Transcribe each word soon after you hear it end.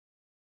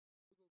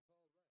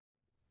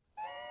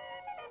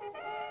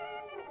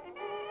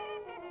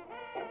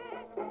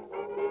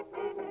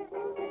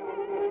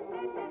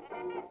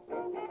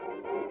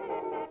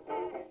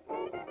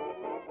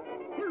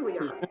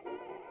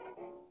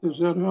Does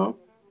that help?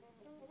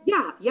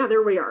 Yeah,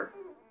 there we are.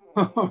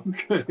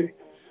 Okay.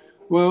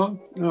 Well,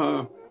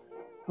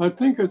 I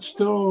think it's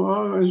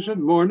still, is it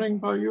morning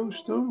by you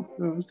still?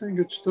 I think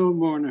it's still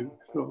morning.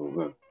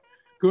 So,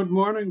 good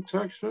morning,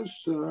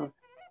 Texas.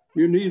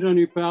 You need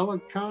any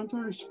ballot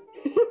counters?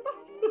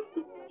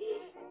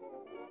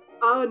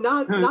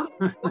 Not in North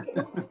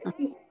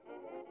Texas.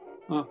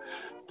 uh,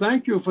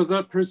 Thank you for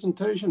that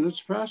presentation. It's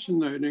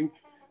fascinating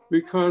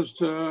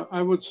because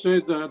I would say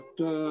that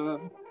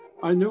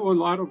I knew a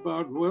lot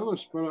about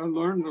Willis, but I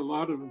learned a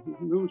lot of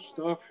new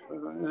stuff.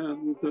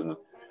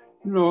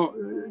 He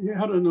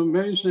had an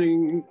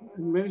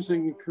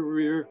amazing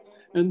career,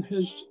 and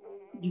his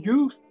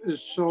youth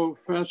is so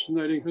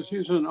fascinating because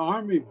he's an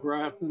army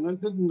brat, and I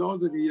didn't know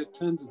that he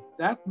attended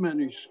that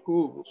many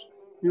schools.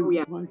 Oh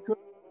yeah. My goodness.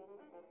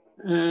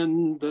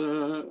 And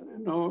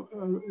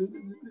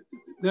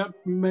that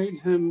made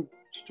him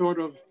sort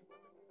of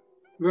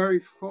very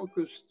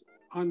focused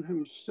on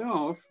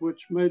himself,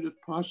 which made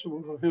it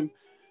possible for him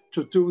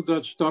to do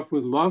that stuff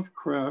with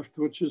Lovecraft,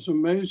 which is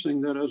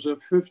amazing that as a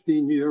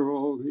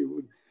 15-year-old he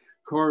would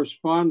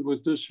correspond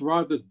with this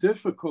rather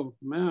difficult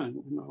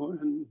man,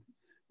 and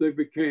they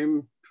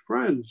became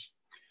friends.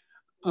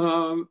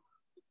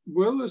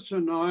 Willis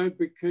and I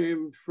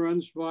became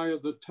friends via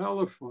the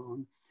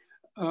telephone.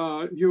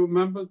 You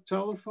remember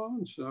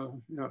telephones?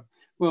 Yeah.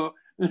 Well,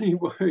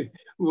 anyway,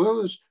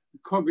 Willis,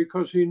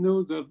 because he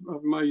knew that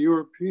of my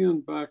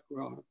European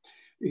background,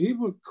 he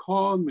would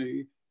call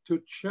me to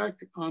check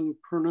on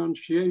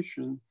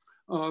pronunciation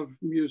of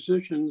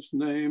musicians'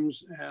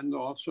 names and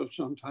also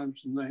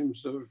sometimes the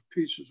names of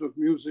pieces of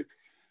music,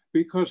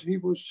 because he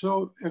was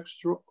so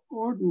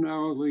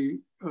extraordinarily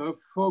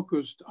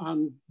focused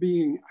on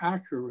being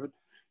accurate.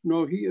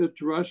 He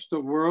addressed a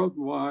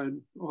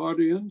worldwide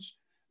audience,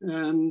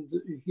 and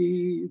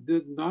he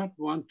did not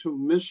want to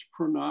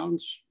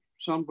mispronounce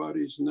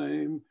somebody's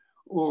name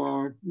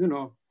or,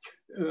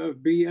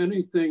 be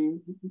anything.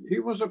 He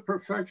was a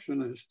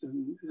perfectionist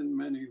in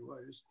many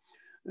ways.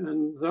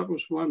 And that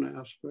was one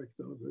aspect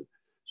of it.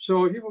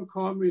 So he would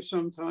call me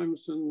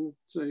sometimes and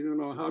say,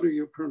 how do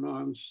you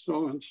pronounce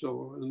so and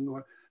so? And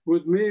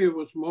with me, it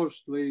was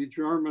mostly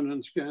German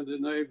and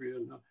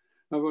Scandinavian.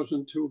 I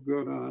wasn't too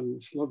good on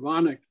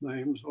Slavonic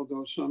names,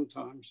 although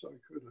sometimes I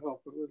could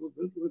help a little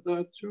bit with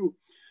that too.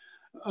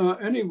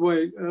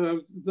 Anyway,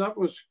 that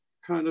was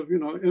kind of,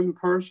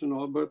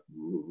 impersonal, but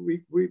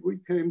we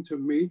came to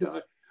meet.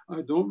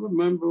 I don't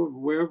remember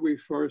where we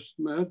first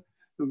met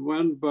and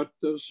when, but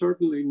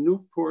certainly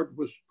Newport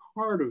was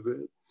part of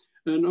it.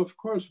 And of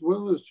course,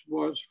 Willis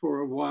was for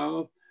a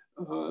while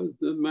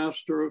the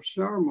master of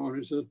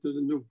ceremonies at the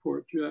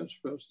Newport Jazz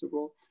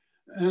Festival.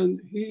 And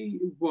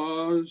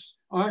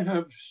I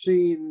have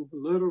seen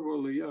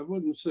literally, I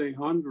wouldn't say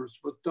hundreds,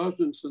 but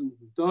dozens and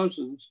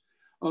dozens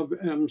of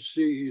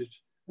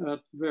MCs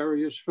at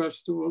various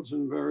festivals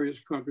in various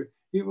countries.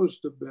 He was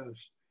the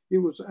best. He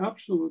was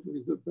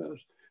absolutely the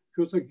best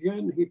because,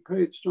 again, he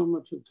paid so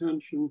much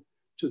attention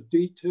to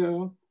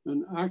detail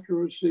and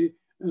accuracy,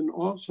 and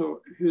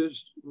also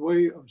his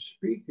way of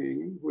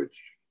speaking, which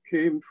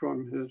came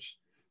from his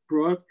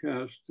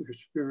broadcast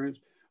experience,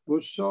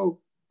 was so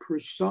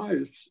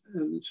precise.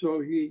 And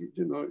so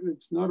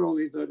it's not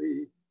only that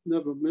he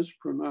never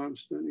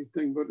mispronounced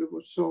anything, but it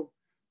was so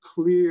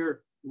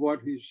clear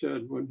what he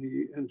said when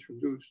he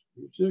introduced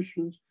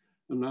musicians,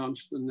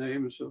 announced the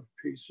names of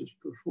pieces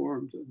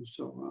performed, and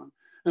so on.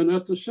 And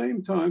at the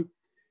same time,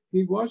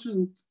 he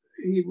wasn't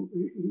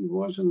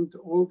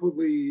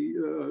overly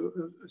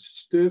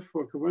stiff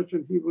or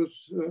conventional. He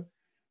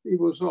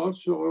was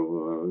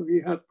also he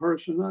had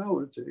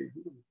personality,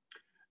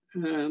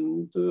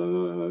 and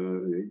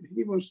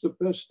he was the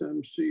best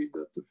MC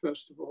that the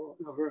festival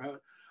ever had.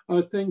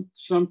 I think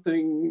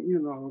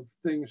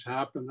things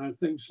happen. I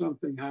think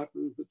something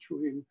happened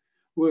between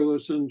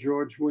Willis and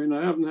George Wein.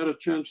 I haven't had a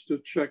chance to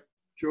check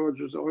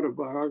George's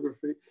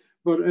autobiography,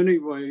 but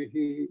anyway,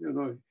 he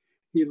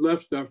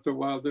left after a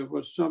while. There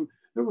were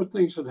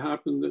things that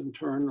happened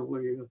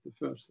internally at the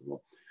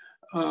festival.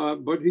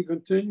 But he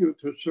continued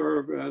to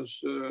serve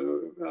as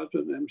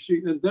an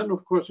MC. And then,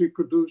 of course, he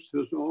produced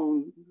his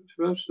own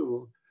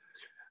festival.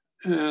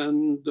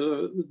 And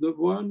the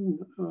one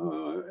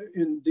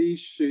in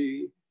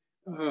DC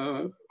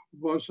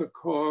was a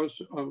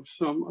cause of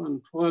some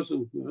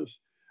unpleasantness,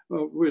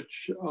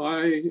 which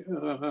I,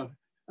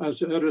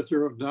 as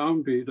editor of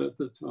Downbeat at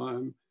the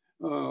time,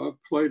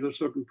 played a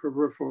certain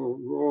peripheral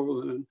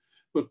role in.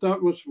 But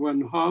that was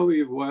when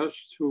Holly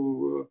West,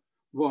 who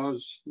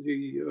was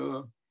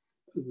the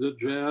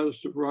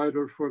jazz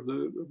writer for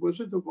was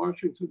it the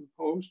Washington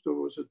Post or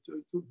was it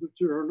the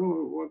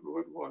Journal? What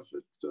was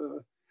it?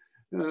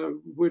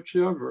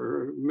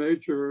 Whichever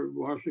major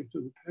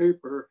Washington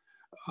paper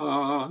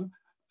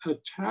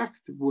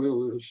attacked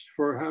Willis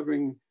for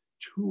having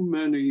too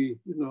many,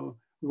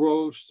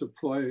 roles to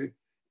play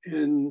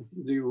in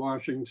the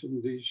Washington,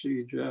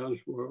 D.C. jazz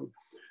world.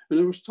 And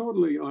it was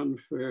totally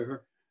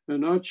unfair.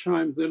 And I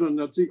chimed in on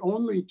that. The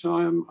only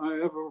time I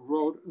ever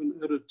wrote an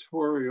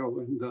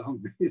editorial in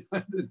Downbeat,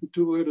 I didn't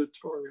do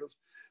editorials,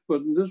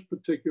 But in this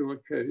particular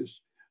case,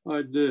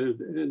 I did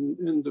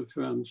in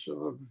defense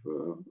of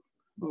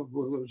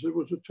Willis. It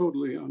was a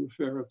totally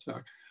unfair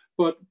attack.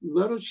 But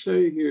let us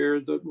say here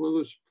that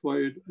Willis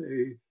played a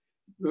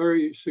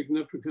very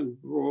significant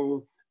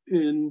role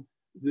in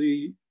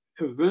the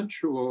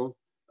eventual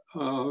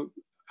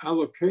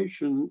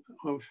allocation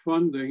of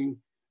funding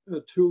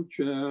to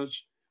jazz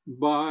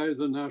by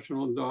the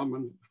National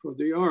Endowment for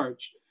the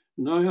Arts.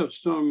 And I have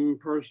some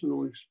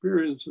personal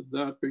experience of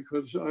that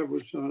because I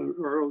was on an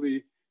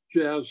early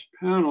jazz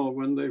panel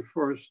when they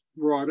first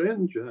brought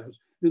in jazz.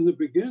 In the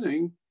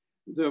beginning,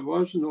 there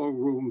was no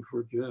room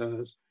for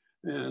jazz.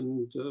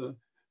 And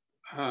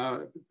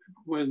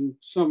when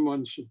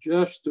someone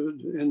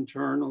suggested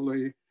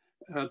internally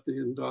at the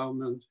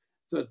endowment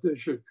that they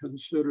should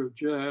consider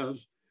jazz,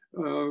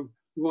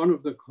 one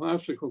of the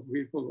classical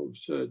people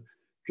said,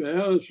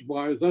 "Jazz,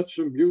 why, that's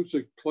a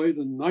music played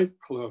in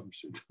nightclubs."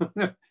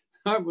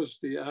 That was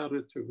the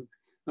attitude.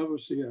 That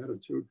was the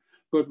attitude.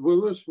 But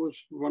Willis was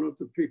one of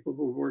the people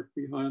who worked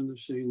behind the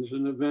scenes,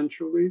 and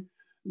eventually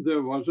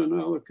there was an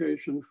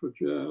allocation for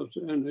jazz,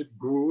 and it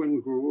grew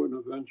and grew and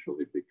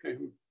eventually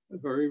became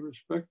very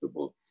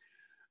respectable.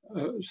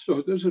 So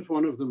this is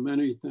one of the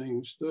many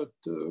things that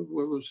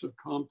Willis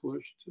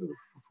accomplished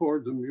for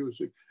the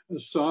music,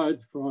 aside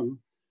from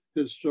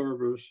his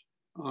service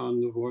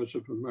on the Voice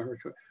of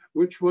America,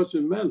 which was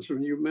immense.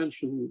 When you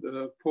mentioned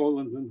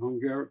Poland and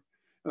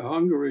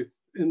Hungary,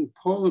 in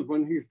Poland,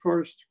 when he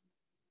first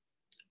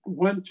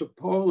went to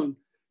Poland,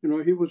 you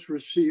know, he was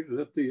received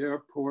at the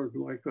airport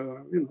like a,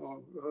 you know,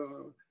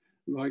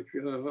 like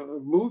a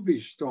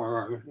movie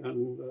star,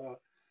 and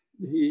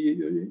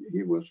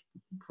he was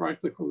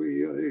practically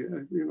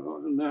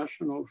a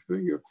national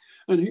figure,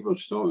 and he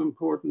was so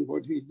important.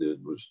 What he did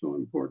was so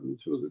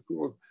important to the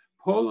group.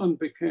 Poland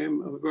became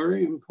a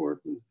very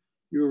important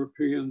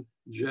European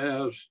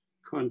jazz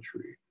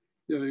country.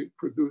 They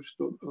produced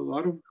a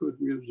lot of good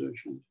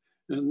musicians,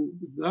 and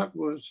that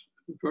was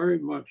very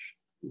much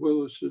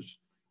Willis's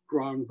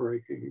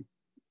groundbreaking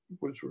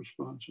was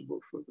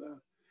responsible for that.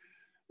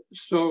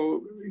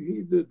 So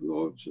he did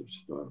loads of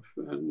stuff,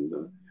 and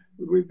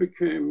we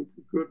became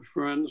good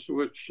friends,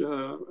 which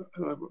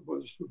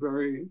was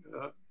very,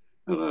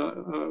 had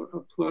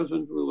a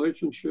pleasant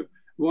relationship.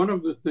 One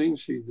of the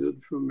things he did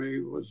for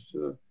me was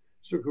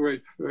it's a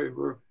great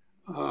favor.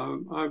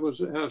 I was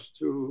asked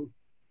to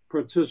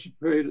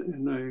participate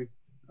in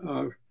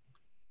a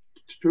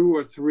 2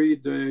 or 3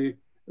 day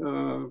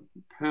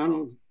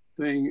panel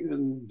thing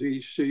in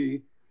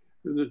DC,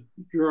 the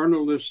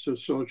Journalists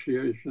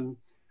Association,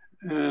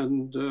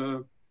 and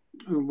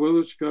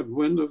Willis got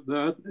wind of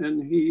that, and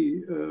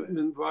he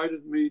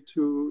invited me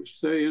to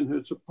stay in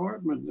his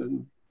apartment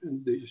in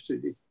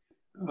DC,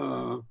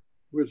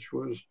 which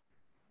was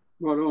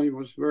not only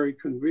was very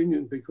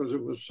convenient because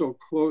it was so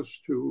close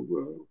to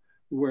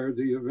where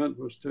the event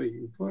was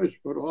taking place,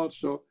 but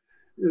also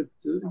it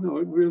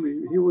really,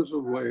 he was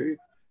away,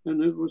 and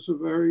it was a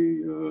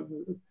very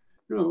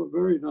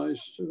very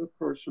nice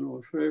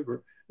personal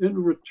favor. In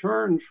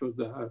return for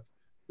that,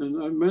 and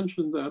I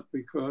mentioned that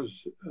because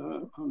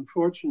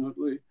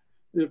unfortunately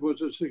it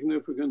was a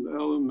significant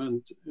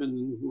element in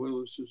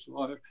Willis's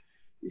life.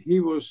 He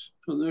was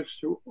an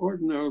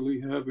extraordinarily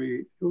heavy,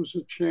 he was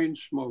a chain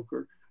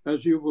smoker.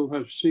 As you will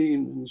have seen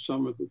in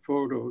some of the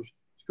photos,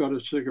 he's got a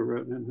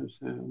cigarette in his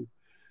hand.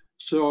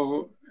 So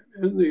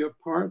in the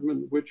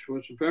apartment, which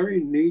was very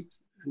neat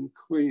and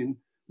clean,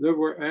 there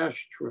were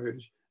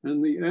ashtrays, and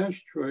the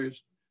ashtrays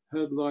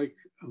had like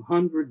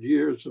 100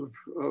 years of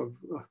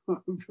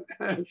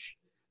ash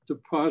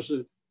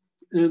deposit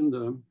in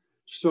them.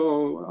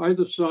 So I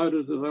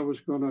decided that I was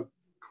going to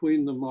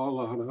clean them all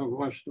out. I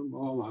washed them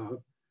all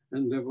out,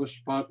 and they were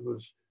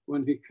spotless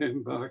when he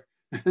came back,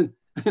 and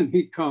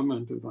he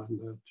commented on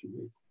that to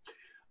me.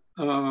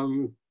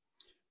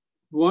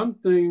 One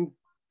thing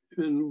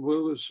in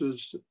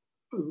Willis's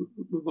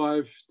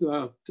life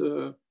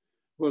that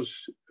was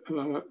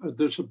a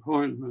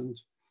disappointment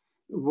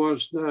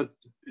was that,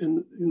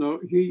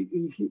 he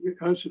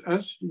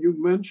as you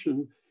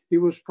mentioned, he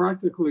was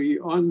practically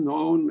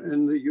unknown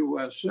in the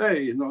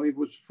USA. He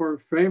was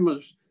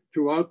famous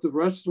throughout the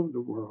rest of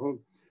the world,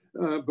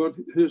 but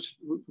his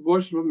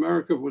Voice of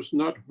America was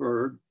not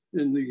heard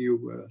in the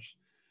US.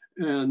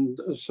 And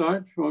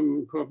aside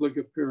from public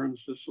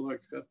appearances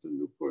like at the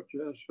Newport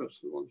Jazz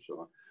Festival and so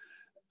on,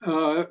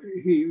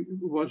 he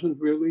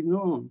wasn't really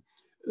known.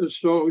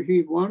 So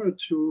he wanted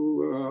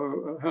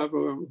to have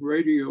a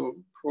radio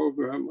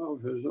program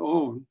of his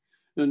own,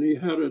 and he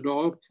had it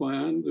all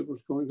planned. It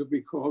was going to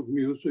be called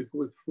Music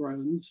with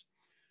Friends,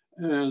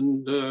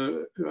 and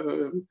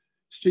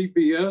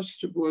CBS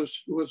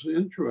was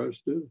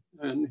interested,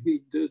 and he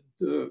did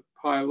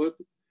pilot,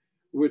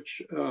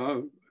 which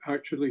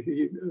actually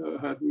he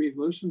had me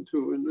listen to,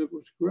 and it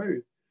was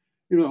great.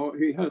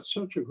 He had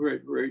such a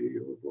great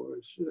radio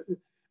voice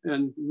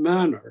and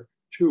manner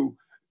too.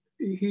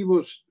 He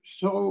was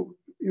so,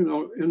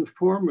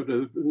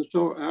 informative and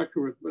so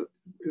accurate, but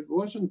it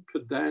wasn't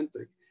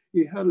pedantic.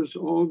 He had his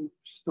own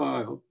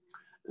style.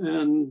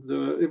 And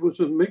it was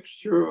a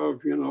mixture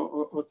of, you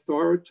know,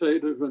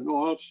 authoritative and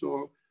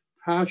also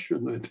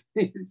passionate.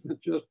 He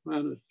just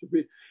managed to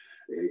be.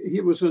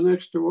 He was an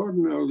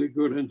extraordinarily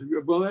good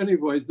interviewer. Well,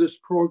 anyway, this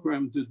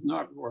program did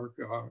not work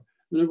out,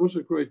 and it was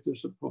a great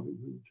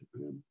disappointment to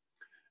him.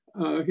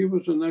 He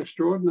was an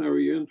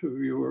extraordinary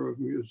interviewer of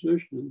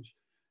musicians,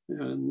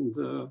 and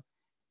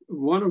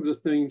one of the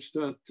things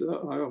that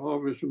I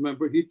always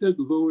remember, he did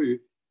Louis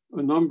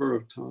a number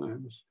of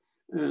times,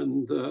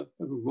 and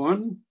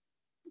one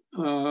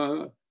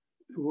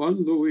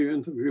Louis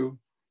interview,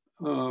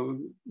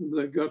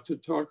 they got to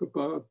talk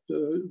about,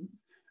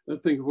 I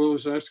think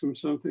Willis asked him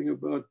something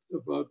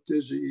about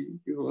Dizzy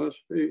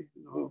Gillespie,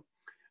 you know,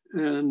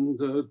 and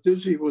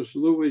Dizzy was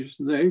Louis's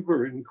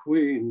neighbor in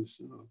Queens.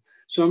 You know.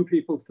 Some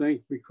people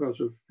think because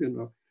of, you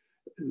know,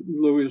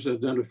 Louis is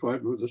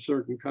identified with a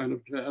certain kind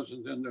of jazz,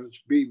 and then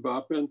there's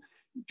bebop, and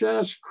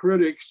jazz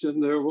critics in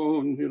their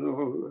own, you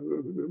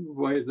know,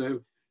 way, they,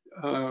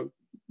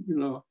 you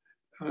know,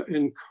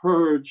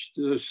 encouraged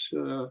this,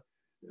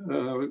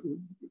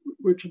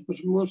 which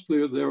was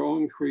mostly of their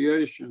own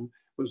creation,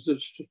 was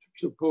this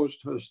supposed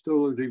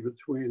hostility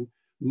between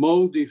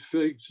moldy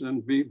figs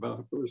and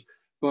beboppers.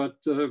 But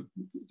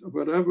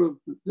whatever,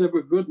 they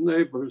were good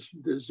neighbors,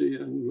 Dizzy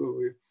and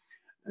Louis.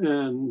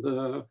 And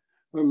I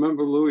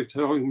remember Louis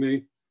telling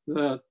me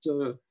that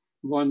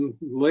one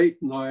late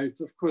night,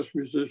 of course,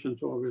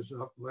 musicians always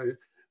up late,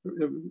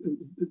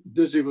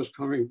 Dizzy was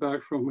coming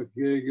back from a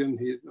gig, and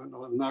he, you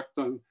know, knocked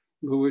on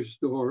Louis'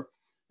 door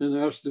and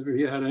asked if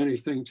he had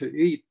anything to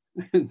eat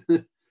in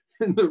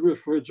the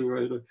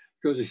refrigerator,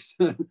 because he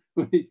said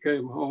when he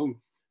came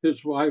home,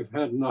 his wife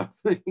had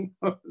nothing.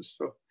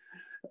 So,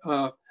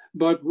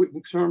 but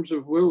in terms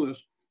of Willis,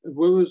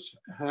 Willis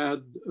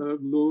had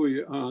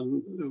Louis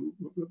on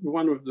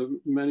one of the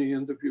many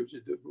interviews he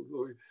did with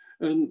Louis,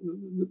 and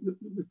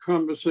the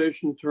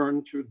conversation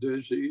turned to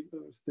Dizzy.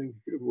 I think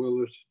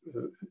Willis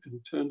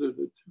intended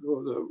it to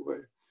go that way.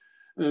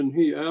 And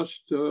he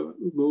asked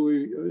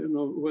Louis, you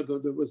know, whether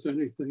there was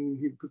anything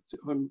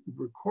on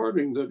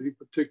recording that he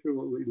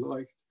particularly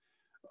liked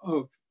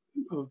of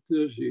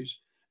Dizzy's.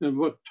 And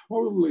what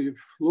totally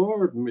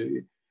floored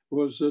me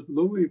was that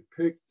Louis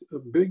picked a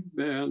big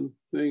band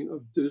thing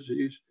of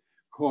Dizzy's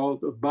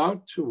called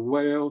About to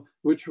Wail,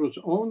 which was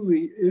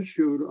only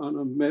issued on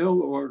a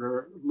mail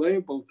order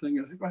label thing.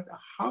 And I thought,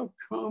 how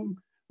come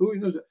Louis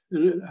knows it?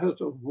 And it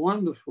has a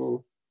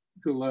wonderful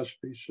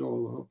Gillespie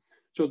solo.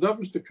 So that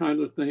was the kind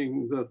of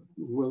thing that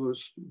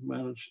Willis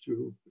managed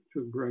to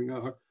bring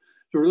out.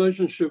 The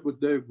relationship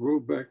with Dave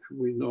Brubeck,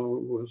 we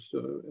know, was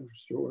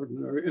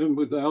extraordinary. And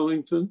with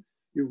Ellington,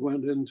 you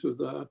went into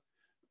that.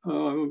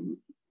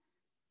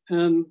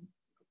 And,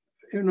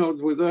 you know,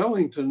 with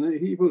Ellington,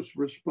 he was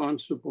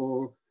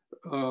responsible,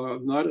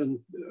 not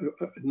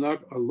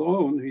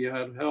alone, he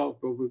had help,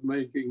 but with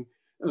making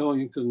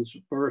Ellington's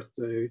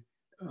birthday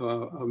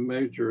a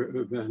major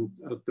event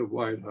at the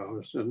White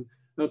House. And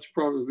that's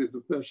probably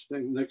the best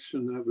thing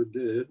Nixon ever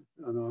did,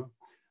 you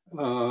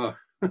know.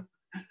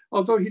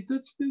 Although he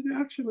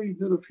actually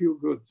did a few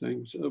good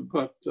things,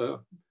 but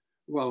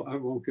well, I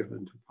won't get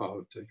into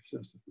politics.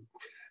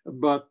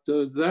 But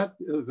that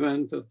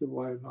event at the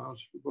White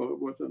House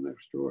was an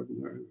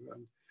extraordinary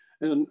event.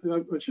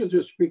 And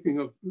just speaking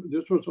of,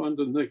 this was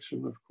under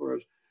Nixon, of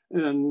course.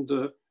 And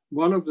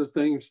one of the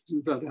things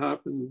that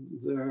happened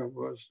there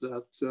was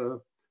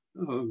that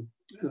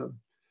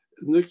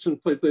Nixon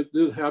played, they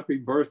did Happy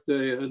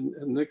Birthday, and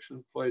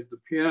Nixon played the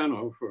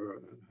piano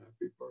for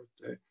Happy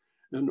Birthday.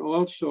 And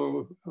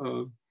also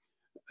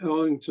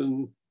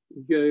Ellington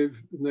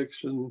gave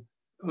Nixon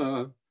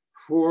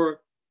 4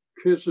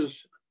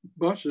 kisses,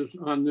 buses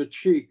on the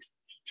cheek,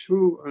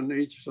 2 on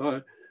each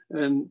side.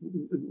 And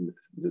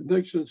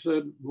Nixon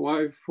said,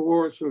 why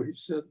 4? So he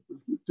said,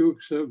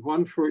 Duke said,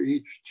 1 for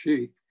each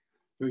cheek.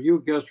 So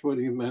you guess what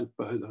he meant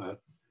by that.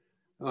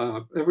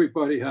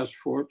 Everybody has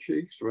 4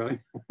 cheeks, right?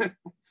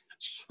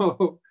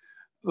 So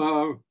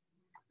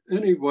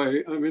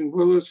anyway, I mean,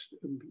 Willis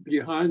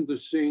behind the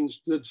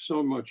scenes did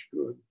so much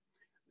good.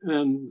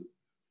 And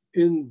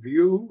in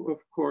view, of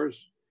course,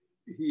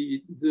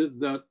 he did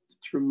that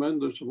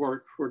tremendous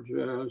work for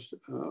jazz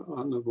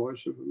on the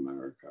Voice of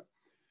America.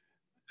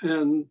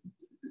 And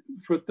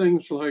for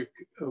things like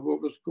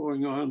what was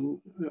going on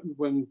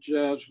when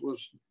jazz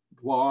was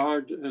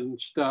blogged in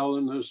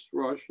Stalinist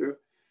Russia,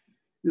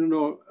 you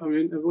know, I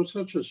mean, it was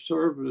such a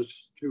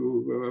service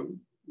to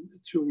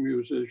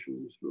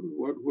musicians,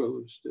 what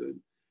Willis did.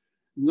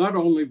 Not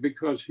only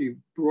because he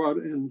brought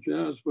in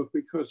jazz, but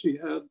because he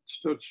had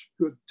such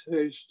good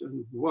taste,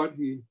 and what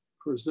he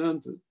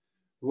presented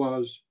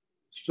was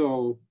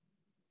so,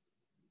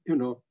 you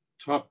know,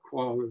 top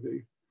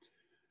quality.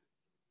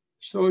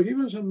 So he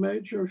was a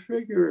major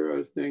figure,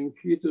 I think.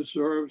 He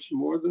deserves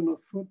more than a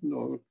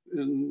footnote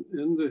in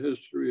the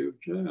history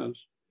of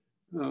jazz.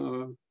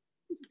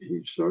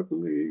 He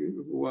certainly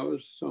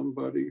was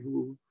somebody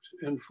whose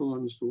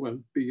influence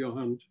went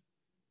beyond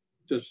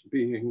just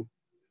being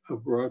a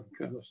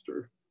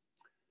broadcaster.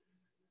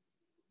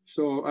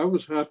 So I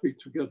was happy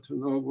to get to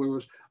know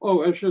Willis.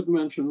 Oh, I should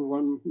mention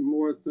one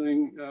more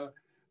thing.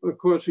 Of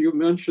course, you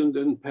mentioned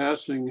in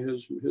passing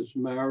his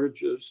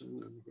marriages.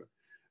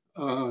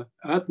 And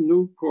at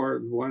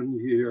Newport one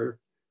year,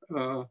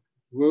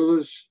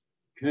 Willis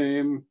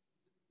came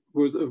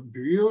with a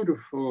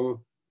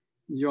beautiful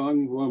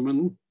young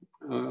woman,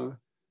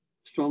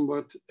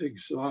 somewhat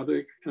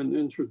exotic, and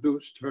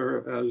introduced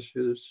her as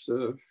his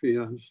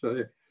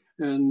fiancée.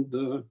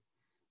 And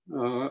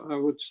I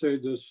would say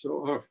this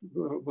off,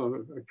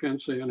 well, I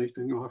can't say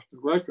anything off the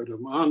record.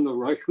 I'm on the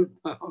record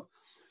now.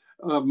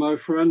 My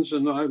friends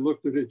and I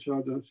looked at each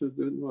other and said,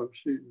 "Look,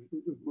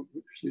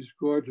 she's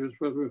gorgeous,"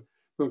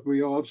 but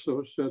we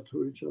also said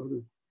to each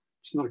other,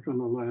 "It's not going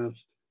to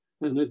last,"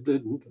 and it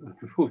didn't,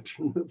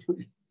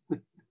 unfortunately.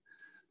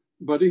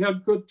 But he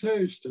had good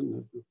taste in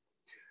it.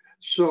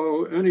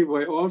 So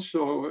anyway,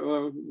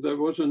 also there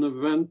was an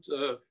event,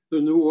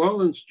 the New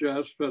Orleans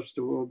Jazz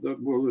Festival that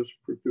Willis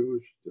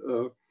produced.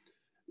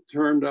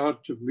 Turned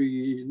out to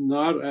be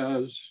not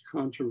as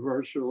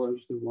controversial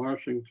as the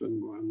Washington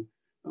one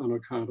on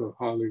account of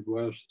Holly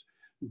West.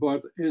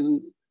 But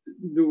in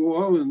New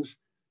Orleans,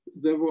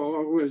 there were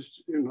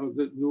always,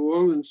 the New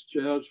Orleans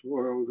jazz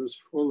world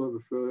is full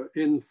of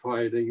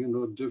infighting,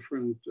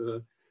 different,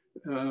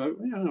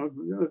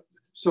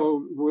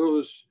 so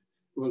Willis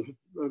was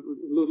a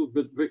little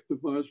bit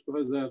victimized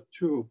by that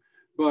too.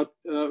 But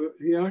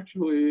he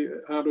actually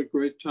had a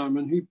great time,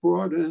 and he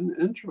brought in,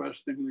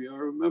 interestingly, I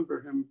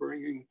remember him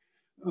bringing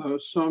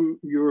some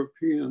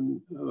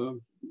European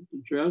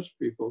jazz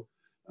people,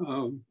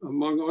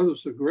 among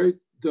others, a great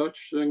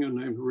Dutch singer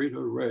named Rita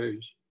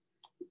Reis,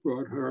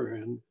 brought her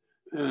in.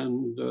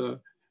 And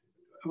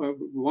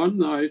one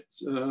night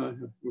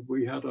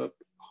we had a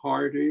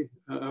party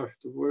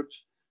afterwards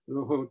at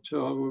a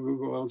hotel where we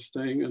were all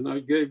staying, and I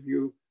gave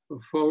you a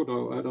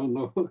photo. I don't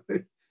know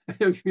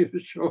if you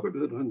showed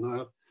it or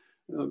not,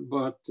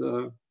 but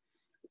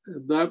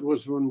that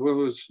was when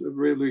Willis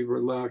really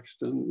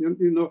relaxed. And,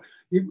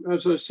 he,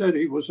 as I said,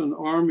 he was an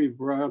Army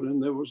brat,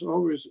 and there was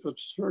always a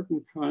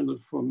certain kind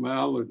of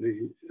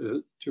formality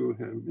to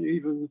him,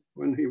 even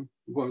when he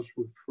was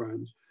with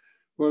friends.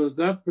 But at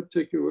that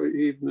particular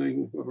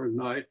evening or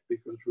night,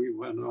 because we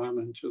went on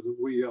into the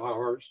wee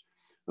hours,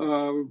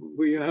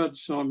 we had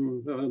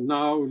some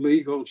now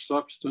legal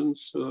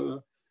substance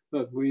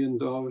that we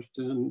indulged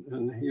in,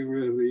 and he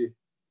really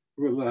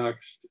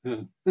relaxed.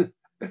 And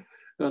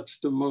that's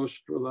the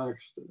most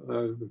relaxed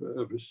I've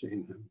ever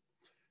seen him.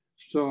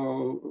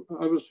 So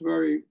I was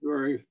very,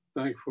 very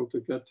thankful to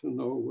get to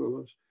know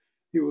Willis.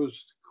 He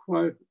was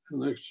quite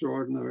an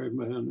extraordinary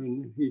man,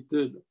 and he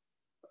did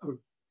a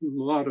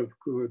lot of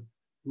good,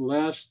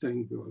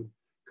 lasting good,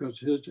 because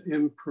his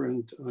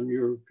imprint on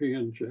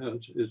European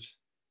jazz is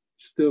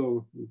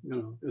still,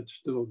 it's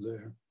still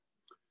there.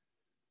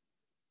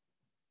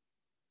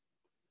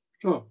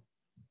 So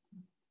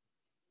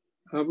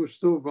I would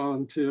still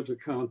volunteer to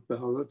count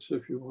ballots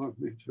if you want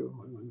me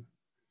to.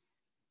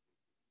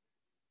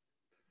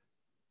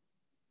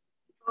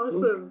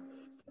 Awesome.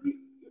 So,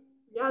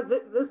 yeah,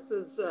 this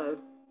is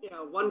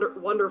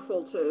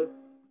wonderful to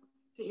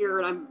hear,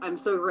 and I'm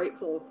so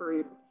grateful for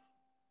your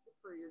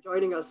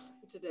joining us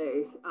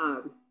today.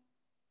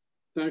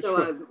 Thanks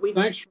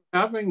for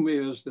having me,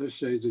 as they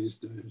say these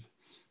days.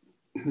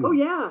 Oh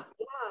yeah,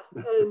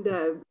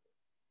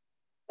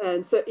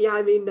 and so yeah,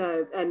 I mean,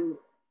 and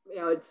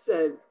it's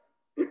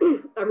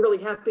I'm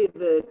really happy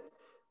that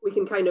we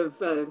can kind of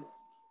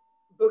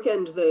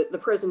bookend the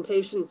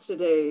presentations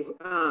today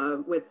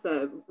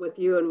with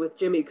you and with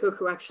Jimmy Cook,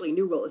 who actually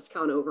knew Willis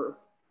Conover,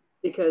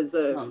 because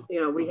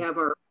we have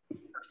our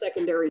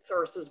secondary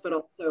sources, but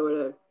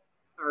also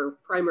our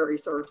primary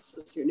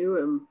sources who knew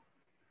him.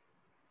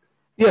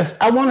 Yes,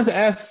 I wanted to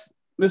ask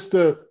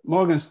Mr.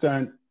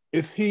 Morgenstern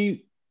if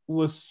he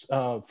was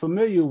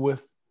familiar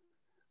with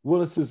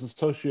Willis's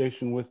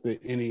association with the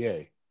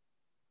NEA.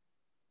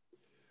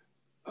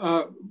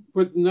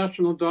 With the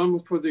National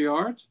Endowment for the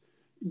Arts?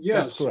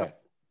 Yes. That's correct.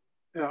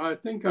 I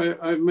think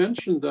I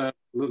mentioned that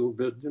a little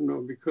bit,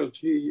 because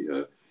he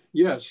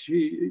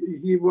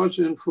was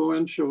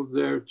influential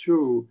there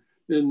too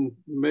in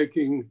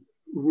making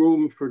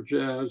room for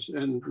jazz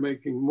and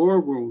making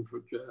more room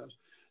for jazz,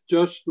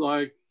 just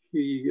like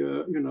he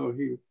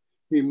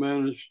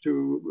managed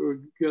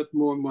to get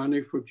more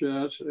money for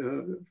jazz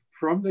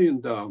from the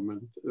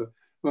endowment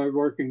by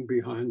working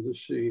behind the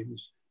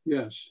scenes.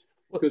 Yes.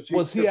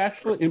 Was he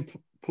actually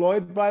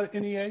employed by the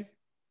NEA?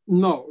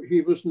 No,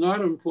 he was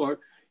not employed.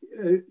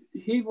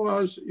 He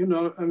was,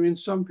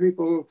 some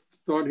people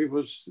thought he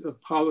was a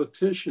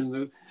politician.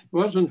 It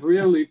wasn't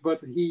really,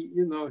 but he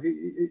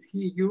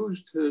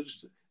used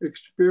his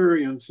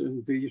experience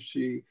in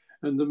DC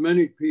and the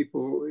many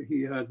people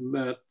he had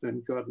met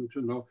and gotten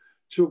to know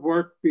to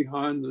work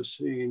behind the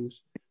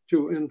scenes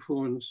to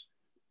influence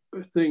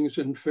things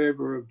in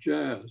favor of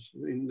jazz. I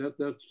mean,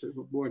 that's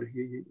what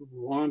he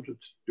wanted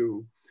to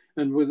do.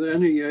 And with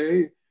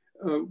NEA,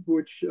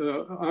 which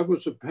I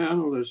was a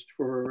panelist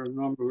for a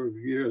number of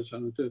years,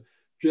 and to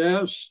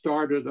jazz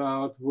started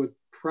out with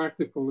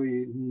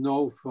practically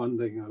no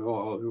funding at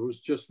all. It was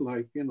just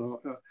like, it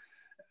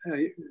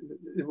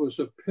was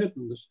a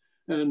pittance.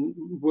 And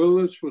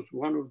Willis was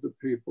one of the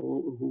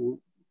people who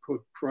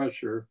put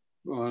pressure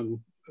on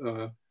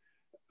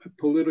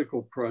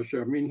political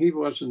pressure. I mean, he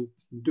wasn't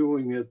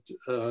doing it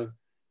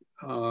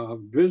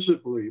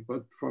visibly,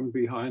 but from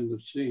behind the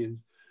scenes.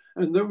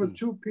 And there were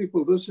two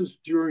people, this is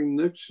during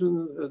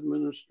Nixon's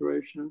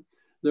administration,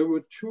 there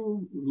were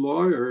two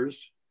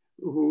lawyers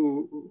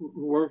who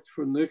worked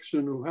for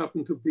Nixon who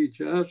happened to be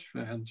jazz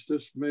fans.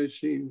 This may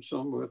seem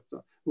somewhat,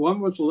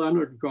 one was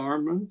Leonard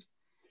Garment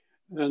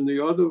and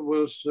the other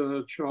was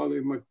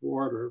Charlie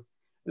McWhorter.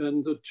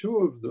 And the two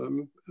of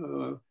them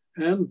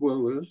and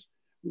Willis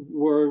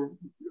were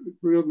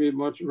really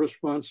much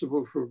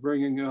responsible for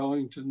bringing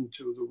Ellington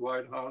to the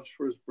White House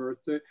for his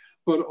birthday,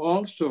 but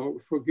also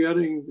for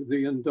getting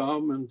the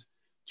endowment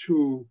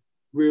to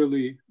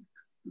really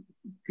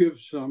give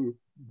some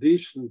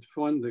decent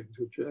funding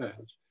to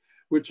jazz,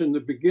 which in the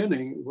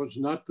beginning was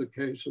not the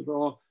case at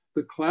all.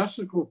 The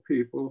classical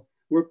people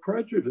were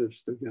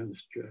prejudiced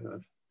against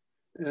jazz.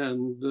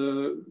 And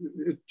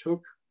it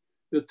took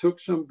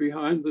some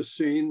behind the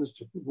scenes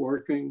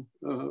working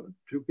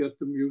to get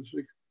the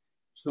music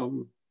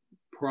some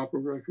proper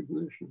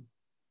recognition.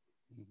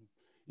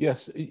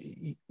 Yes,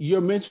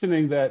 you're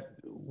mentioning that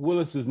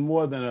Willis is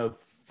more than a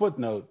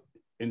footnote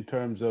in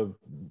terms of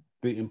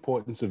the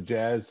importance of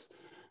jazz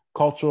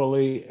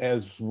culturally,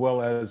 as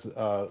well as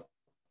a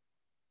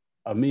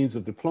means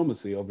of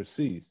diplomacy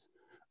overseas.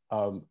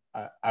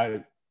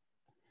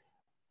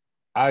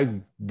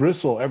 I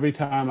bristle every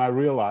time I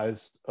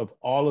realize of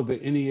all of the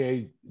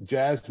NEA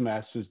jazz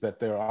masters that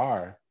there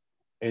are,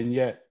 and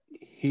yet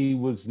he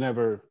was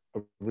never a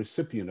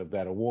recipient of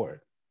that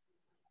award.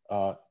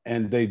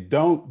 And they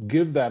don't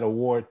give that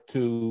award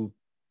to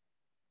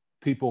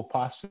people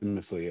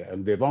posthumously.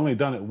 And they've only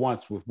done it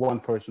once with one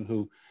person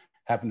who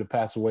happened to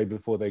pass away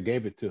before they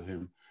gave it to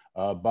him,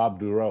 Bob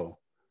Duro.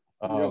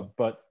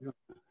 But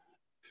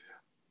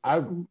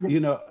I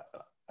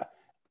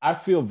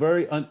feel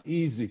very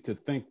uneasy to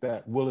think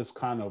that Willis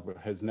Conover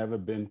has never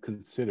been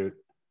considered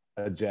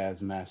a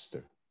jazz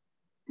master.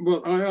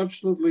 Well, I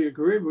absolutely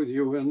agree with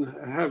you. And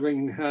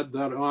having had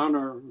that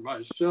honor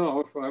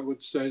myself, I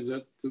would say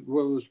that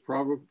Willis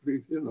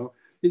probably,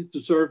 he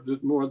deserved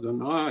it more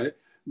than I.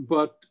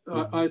 But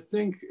I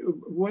think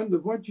when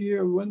did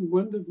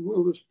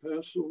Willis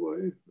pass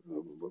away?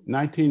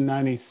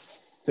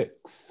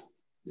 1996.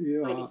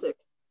 Yeah. 96.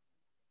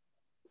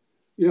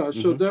 Yeah,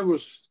 so there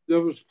was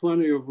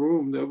plenty of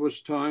room. There was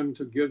time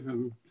to give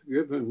him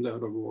that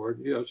award.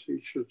 Yes,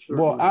 he should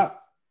certainly. Well,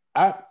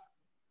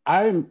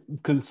 I'm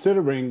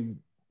considering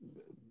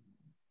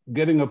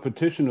getting a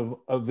petition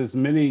of as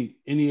many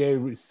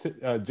NEA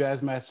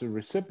Jazz Master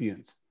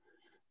recipients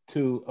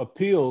to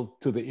appeal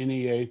to the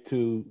NEA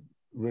to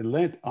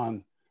relent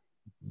on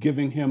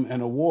giving him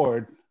an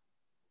award,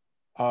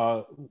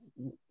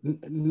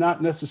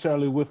 not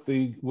necessarily with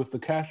the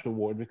cash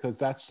award, because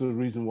that's the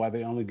reason why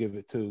they only give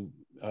it to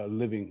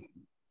living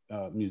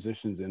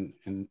musicians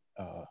and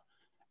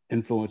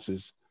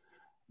influencers,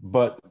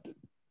 but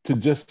to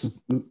just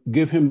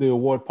give him the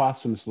award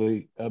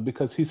posthumously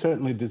because he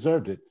certainly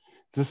deserved it.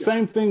 It's the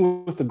same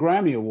thing with the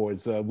Grammy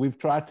Awards. We've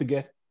tried to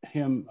get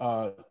him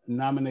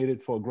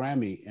nominated for a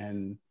Grammy,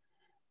 and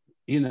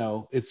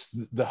it's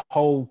the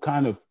whole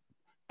kind of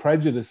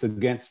prejudice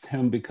against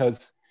him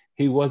because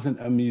he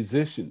wasn't a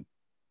musician.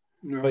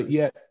 No. But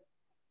yet,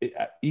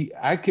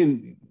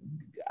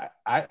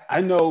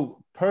 I know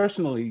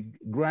personally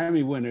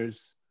Grammy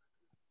winners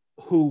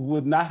who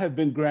would not have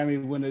been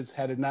Grammy winners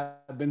had it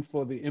not been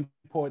for the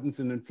importance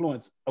and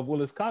influence of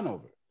Willis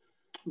Conover.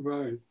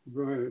 Right.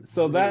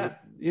 So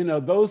that,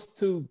 those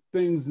two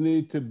things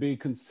need to be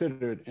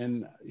considered.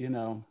 And,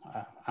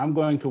 I'm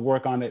going to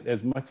work on it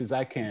as much as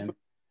I can.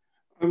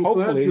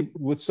 Hopefully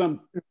with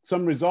some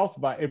results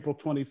by April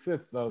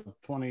 25th of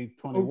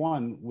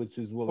 2021, which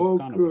is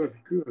Willis Conover.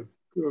 Good.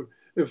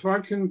 If I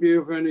can be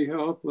of any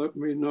help, let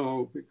me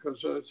know,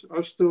 because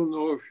I still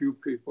know a few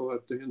people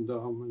at the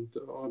endowment,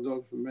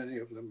 although many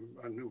of them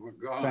I knew were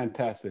gone.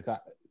 Fantastic.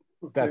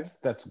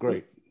 That's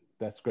great.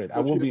 That's great. I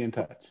will be in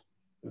touch.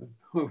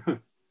 Okay.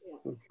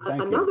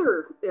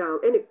 Another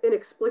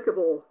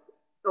inexplicable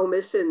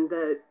omission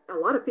that a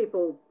lot of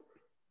people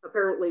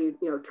apparently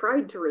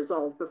tried to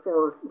resolve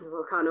before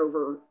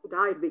Conover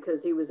died,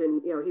 because he was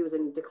in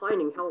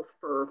declining health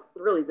for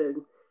really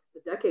the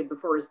decade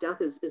before his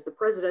death, is the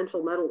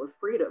Presidential Medal of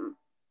Freedom.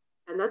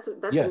 And that's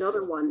yes.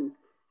 Another one,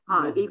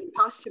 even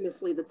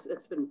posthumously,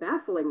 that's been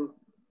baffling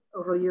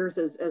over the years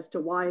as to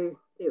why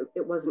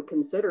it wasn't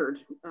considered.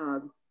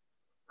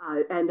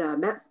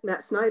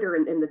 Matt Snyder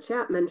in the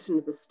chat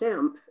mentioned the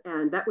stamp,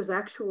 and that was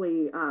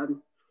actually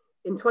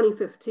in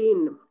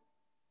 2015,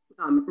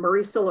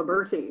 Marie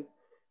Ciliberti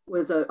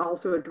was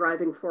also a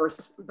driving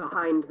force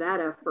behind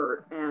that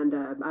effort. And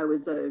I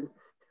was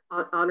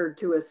honored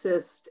to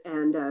assist,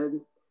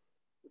 and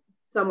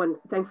someone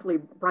thankfully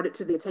brought it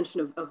to the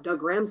attention of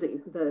Doug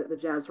Ramsey, the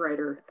jazz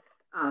writer.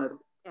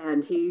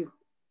 And he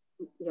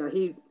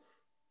he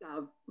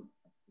uh,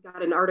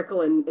 got an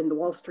article in the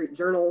Wall Street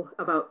Journal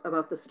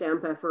about the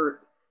stamp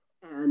effort,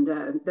 and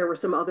there were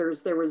some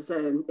others. There was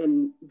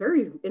in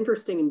very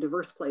interesting and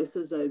diverse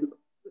places.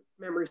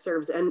 Memory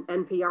serves,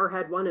 NPR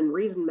had one, and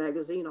Reason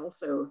magazine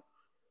also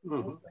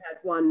had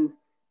one,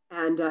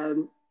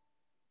 and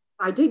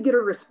I did get a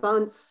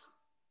response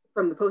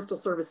from the Postal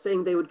Service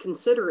saying they would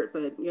consider it,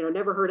 but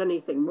never heard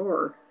anything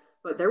more.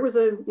 But there was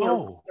a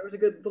there was a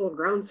good little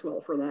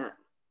groundswell for that.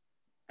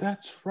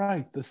 That's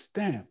right, the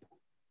stamp.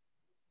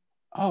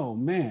 Oh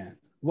man.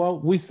 Well,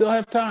 we still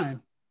have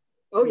time.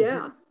 Oh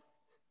yeah.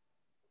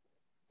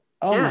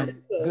 Oh yeah, my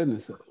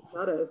goodness. It's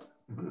not a.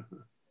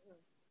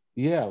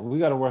 Yeah, we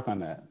got to work on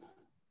that.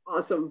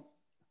 Awesome.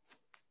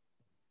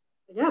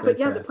 Yeah, but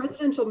yeah, the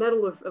Presidential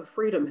Medal of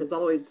Freedom has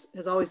always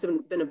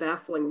been a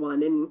baffling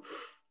one. In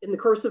the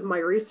course of my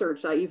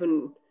research, I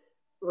even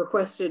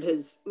requested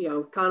his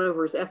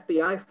Conover's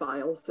FBI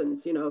file,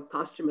 since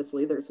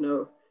posthumously there's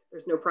no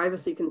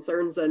privacy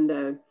concerns,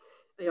 and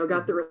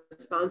got the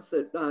response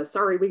that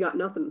sorry, we got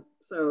nothing.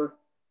 So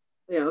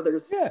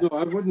there's no,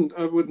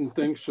 I wouldn't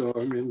think so.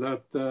 I mean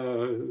that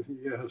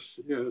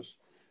yes.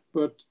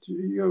 But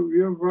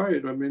you're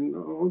right. I mean,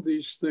 all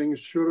these things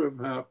should have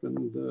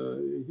happened.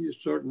 He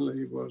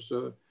certainly was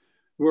a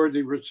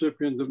worthy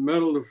recipient. The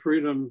Medal of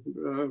Freedom,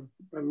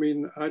 I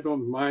mean, I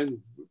don't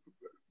mind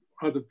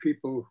other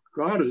people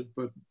got it,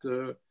 but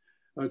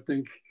I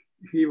think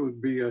he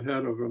would be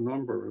ahead of a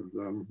number of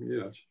them,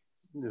 yes.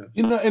 Yes.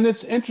 And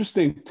it's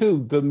interesting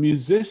too, the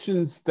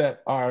musicians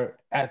that are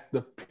at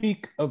the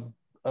peak of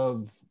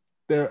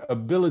their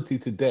ability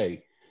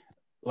today,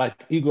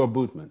 like Igor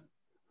Budman,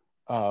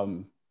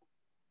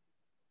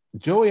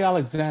 Joey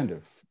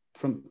Alexander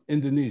from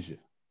Indonesia,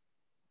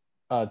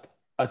 a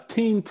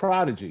teen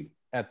prodigy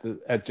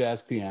at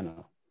jazz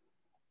piano,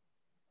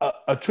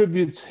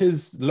 attributes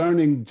his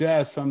learning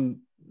jazz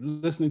from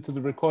listening to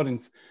the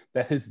recordings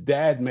that his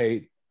dad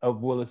made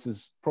of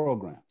Willis's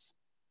programs.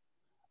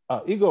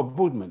 Igor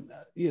Budman,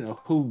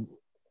 who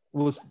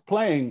was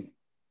playing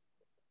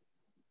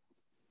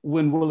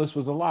when Willis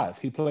was alive.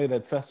 He played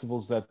at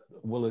festivals that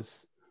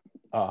Willis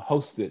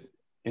hosted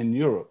in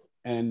Europe,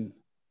 and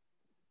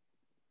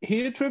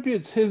he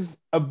attributes his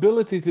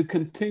ability to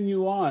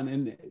continue on,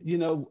 and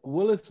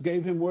Willis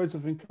gave him words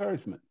of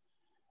encouragement,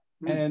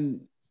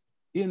 and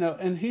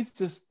he's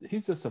just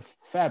a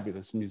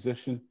fabulous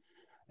musician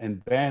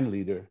and band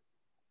leader.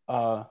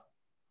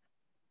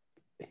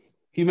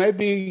 He may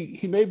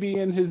be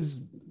in his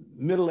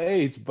middle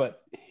age,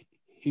 but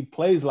he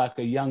plays like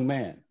a young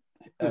man,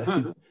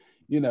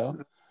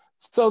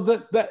 So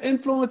the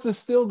influence is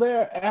still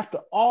there after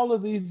all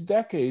of these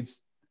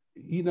decades.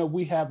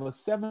 We have a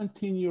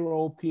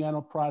 17-year-old piano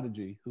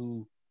prodigy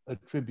who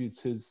attributes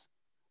his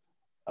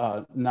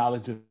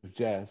knowledge of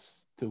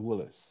jazz to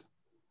Willis.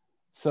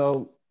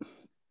 So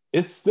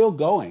it's still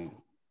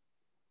going.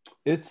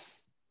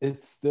 It's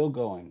still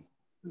going.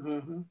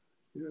 Yeah.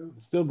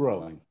 Still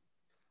growing.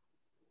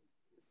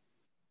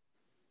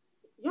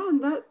 Yeah,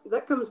 and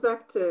that comes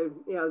back to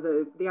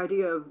the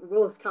idea of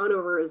Willis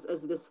Conover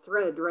as this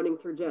thread running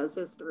through jazz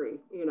history.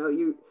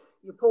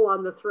 You pull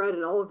on the thread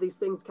and all of these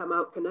things come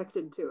out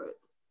connected to it.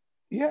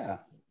 Yeah.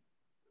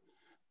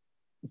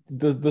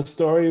 The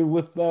story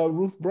with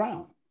Ruth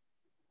Brown.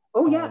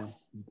 Oh,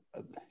 yes.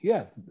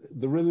 Yeah,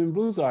 the rhythm and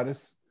blues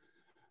artist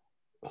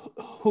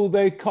who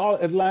they call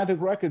Atlantic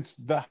Records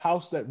the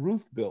house that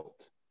Ruth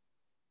built.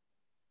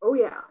 Oh,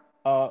 yeah.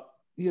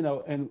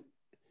 And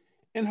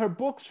in her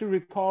book, she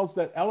recalls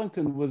that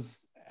Ellington was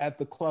at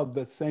the club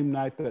that same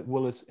night that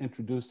Willis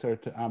introduced her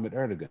to Ahmet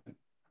Ertegun.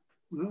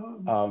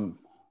 Oh.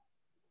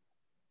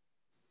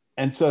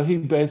 And so he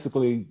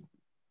basically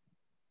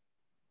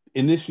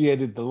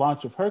initiated the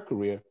launch of her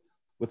career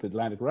with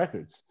Atlantic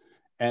Records.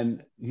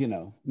 And,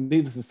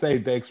 needless to say,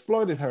 they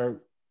exploited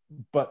her,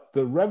 but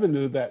the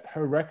revenue that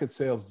her record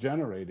sales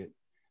generated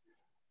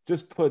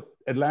just put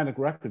Atlantic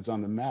Records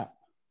on the map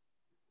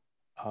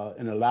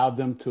and allowed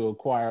them to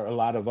acquire a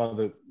lot of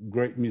other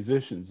great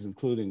musicians,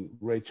 including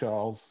Ray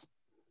Charles.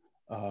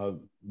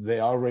 They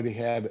already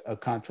had a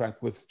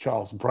contract with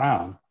Charles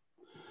Brown,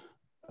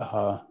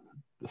 the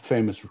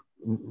famous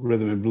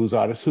rhythm and blues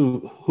artist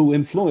who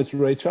influenced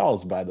Ray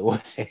Charles, by the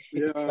way.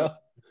 Yeah.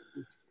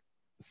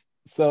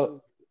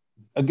 so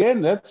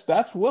again,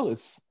 that's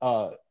Willis.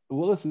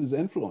 Willis's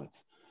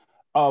influence.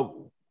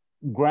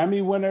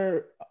 Grammy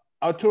winner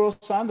Arturo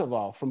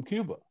Sandoval from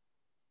Cuba.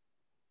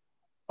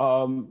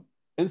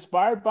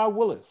 Inspired by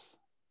Willis,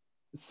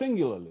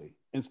 singularly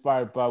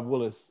inspired by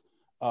Willis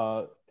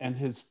and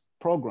his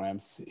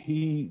programs.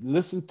 He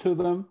listened to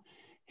them.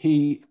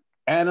 He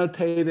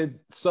annotated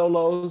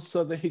solos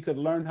so that he could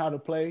learn how to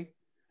play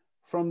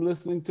from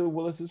listening to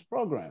Willis's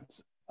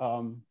programs.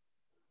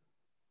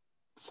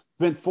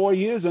 Spent 4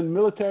 years in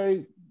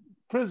military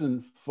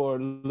prison for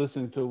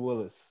listening to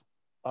Willis.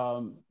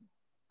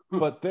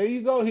 But there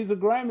you go, he's a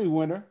Grammy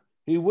winner.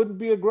 He wouldn't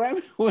be a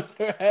Grammy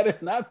winner had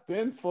it not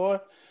been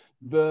for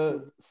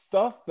the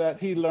stuff that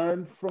he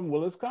learned from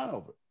Willis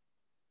Conover.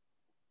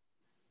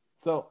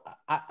 So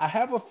I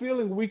have a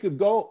feeling we could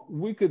go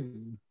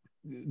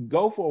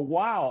for a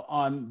while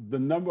on the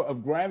number of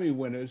Grammy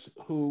winners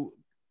who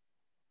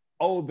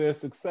owe their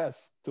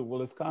success to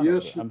Willis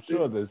Conover. Yes, I'm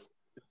sure there's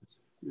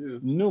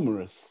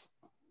numerous.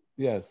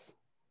 Yes.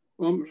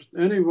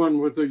 Anyone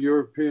with a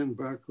European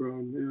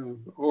background, yeah,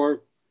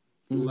 or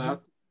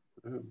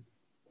Latin.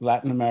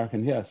 Latin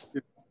American, yes.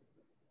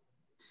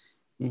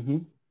 Yeah.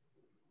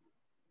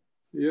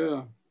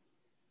 Yeah.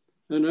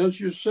 And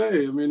as you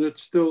say, I mean,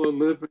 it's still a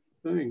living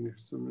thing.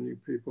 So many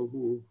people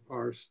who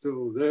are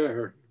still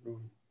there,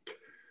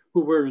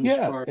 who were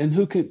inspired. Yeah, and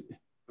who can,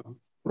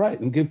 right,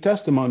 and give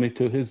testimony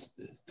to his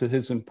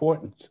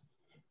importance.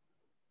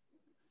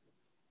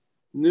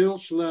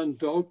 Niels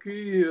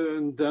Landolke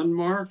in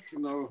Denmark,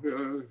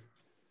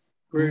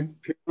 great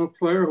piano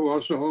player who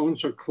also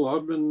owns a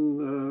club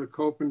in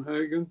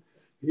Copenhagen.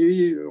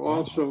 He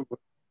also was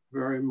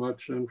very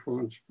much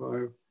influenced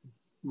by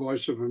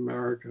Voice of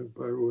America,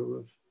 by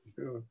Willis.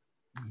 Yeah.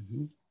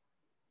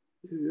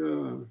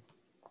 Yeah.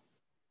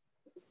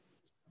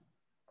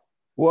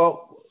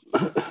 Well,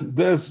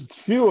 there's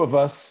few of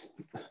us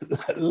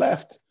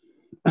left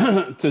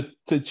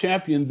to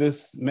champion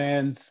this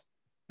man's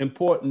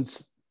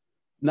importance,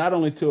 not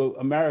only to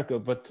America,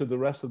 but to the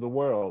rest of the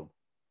world.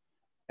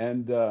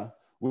 And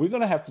we're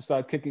going to have to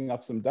start kicking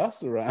up some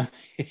dust around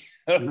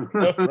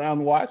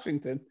around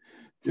Washington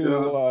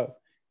to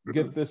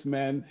get this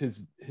man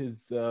his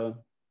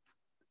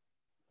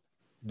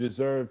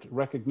deserved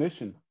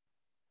recognition.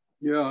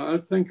 Yeah, I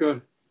think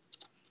a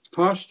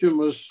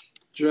posthumous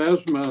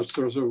Jazz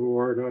Masters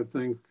Award, I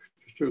think,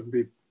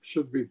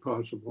 should be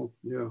possible.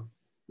 Yeah.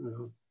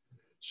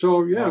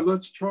 So yeah,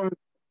 let's try.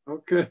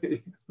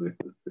 Okay.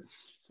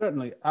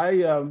 Certainly.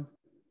 I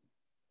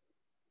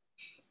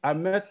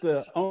met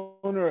the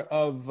owner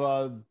of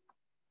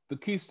the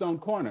Keystone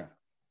Corner,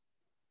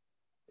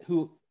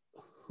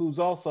 who's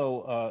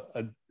also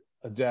a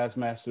Jazz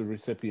Master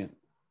recipient.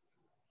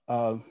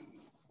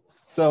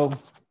 So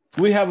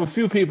we have a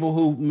few people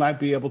who might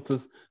be able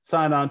to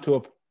sign on to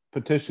a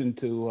petition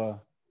to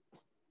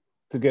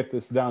get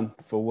this done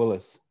for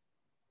Willis.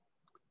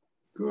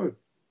 Good.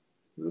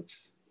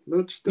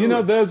 Let's do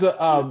it. There's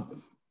a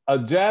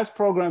jazz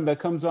program that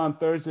comes on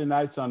Thursday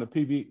nights on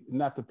the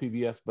not the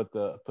PBS, but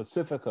the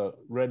Pacifica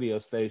radio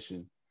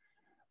station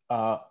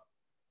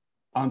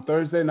on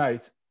Thursday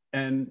nights.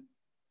 And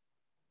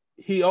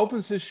he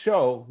opens his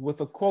show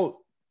with a quote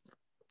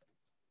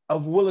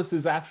of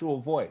Willis's actual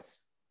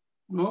voice.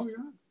 Oh,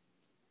 yeah.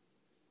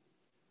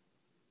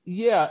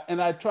 Yeah, and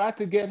I tried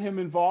to get him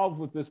involved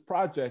with this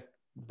project,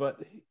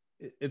 but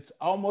it's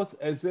almost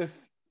as if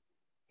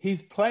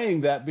he's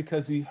playing that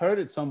because he heard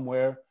it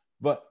somewhere,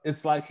 but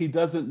it's like he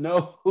doesn't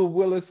know who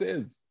Willis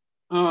is,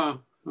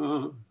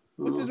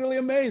 which is really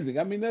amazing.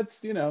 I mean,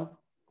 it's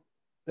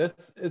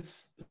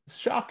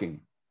shocking.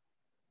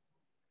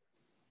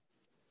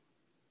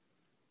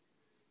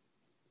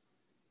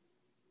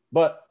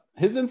 But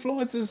his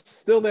influence is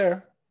still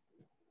there.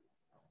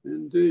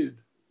 Indeed,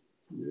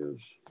 yes.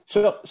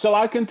 Shall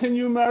I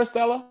continue,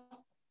 Maristella?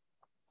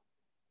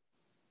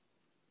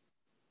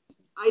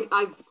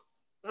 I've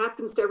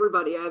happens to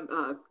everybody.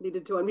 I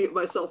needed to unmute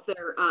myself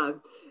there. I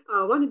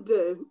wanted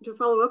to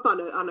follow up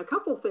on a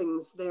couple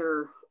things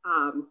there.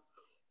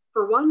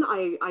 For one,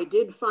 I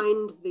did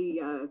find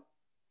the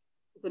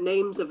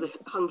names of the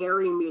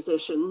Hungarian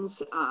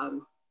musicians.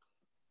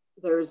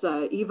 There's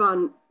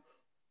Ivan.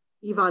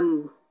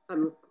 I'm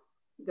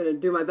going to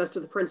do my best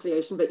with the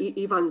pronunciation, but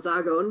Ivan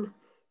Zagon,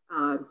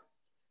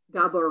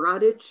 Gabor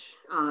Radic,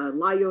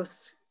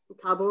 Lajos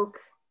Kabok,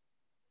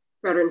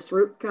 Ferenc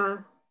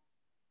Rupka.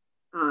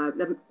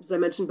 As I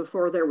mentioned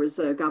before, there was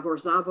Gabor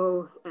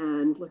Szabo,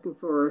 and looking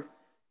for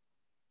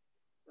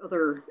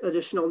other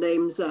additional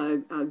names,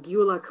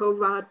 Gyula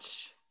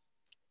Kovacs,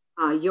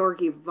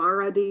 Georgi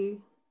Varadi,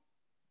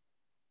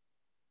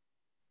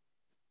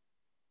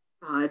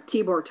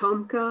 Tibor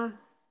Tomka,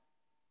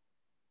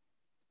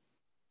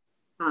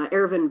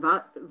 Ervin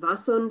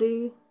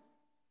Vasundi,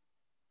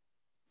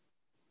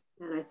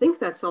 and I think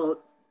that's all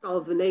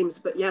of the names.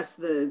 But yes,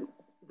 the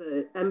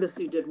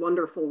embassy did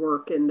wonderful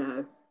work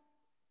in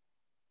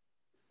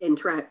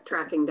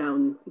tracking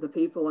down the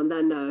people. And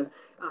then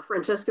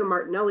Francesco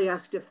Martinelli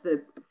asked if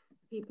the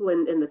people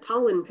in the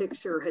Tallinn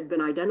picture had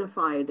been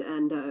identified,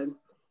 and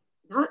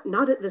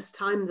not at this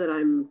time that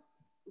I'm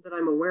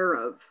aware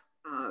of.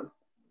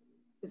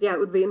 Because yeah, it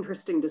would be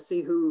interesting to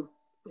see who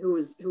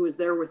was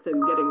there with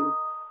them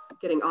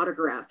getting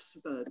autographs.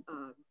 But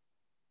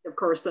of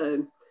course,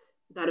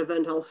 that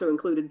event also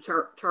included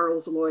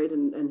Charles Lloyd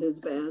and his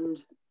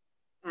band.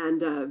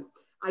 And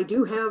I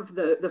do have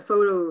the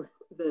photo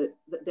that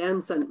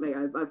Dan sent me.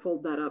 I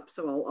pulled that up,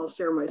 so I'll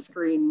share my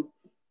screen.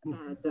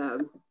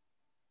 And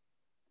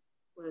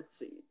let's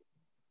see.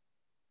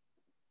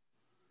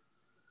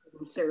 I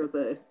can share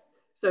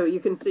so you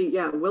can see,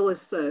 yeah,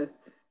 Willis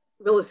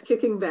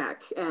kicking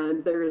back,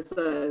 and there's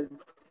a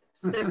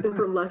second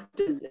from left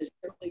is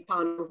Shirley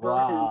Conover,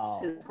 wow.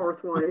 his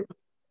fourth wife.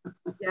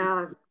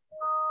 Yeah,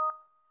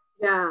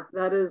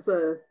 that is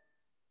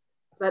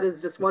that is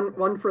just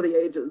one for the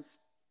ages.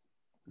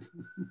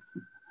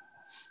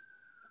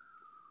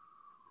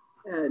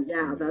 And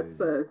yeah,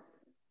 that's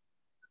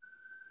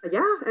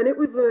yeah, and it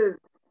was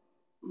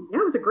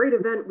a great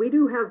event. We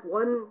do have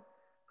one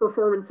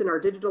performance in our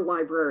digital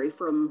library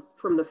from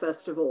the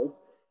festival,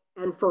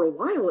 and for a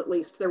while at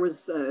least there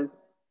was a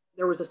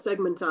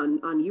segment on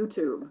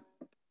YouTube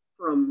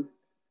from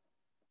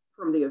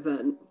the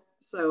event.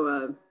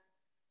 So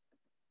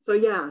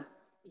yeah,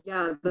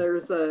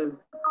 there's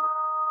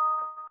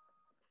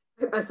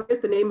I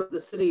forget the name of the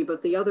city,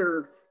 but the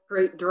other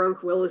great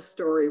drunk Willis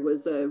story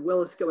was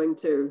Willis going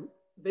to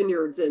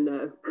vineyards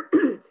in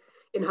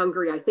in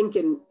Hungary, I think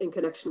in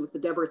connection with the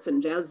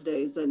Debrecen Jazz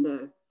Days,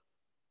 and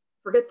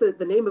forget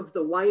the name of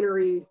the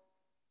winery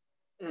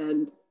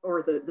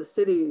or the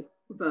city,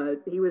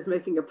 but he was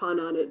making a pun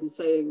on it and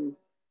saying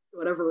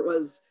whatever it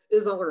was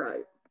is all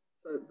right.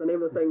 So the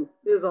name of the thing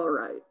is all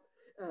right,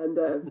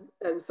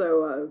 and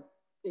so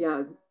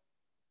yeah,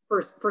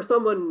 for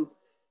someone,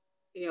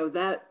 you know,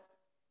 that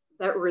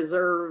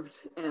reserved,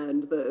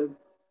 and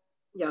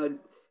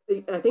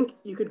I think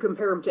you could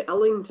compare him to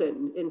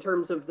Ellington in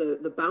terms of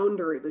the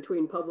boundary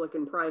between public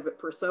and private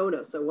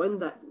persona. So when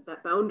that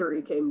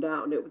boundary came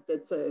down,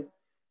 it's a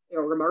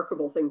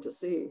remarkable thing to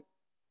see.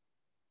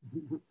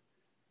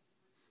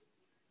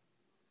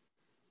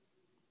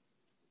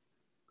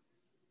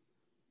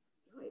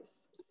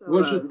 Nice. So,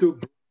 was it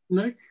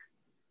Dubrovnik?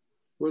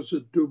 Was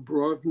it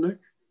Dubrovnik?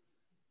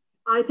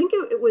 I think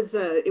it was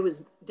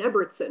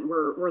Debrecen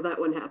where that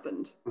one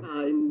happened,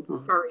 in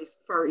far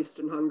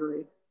eastern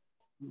Hungary.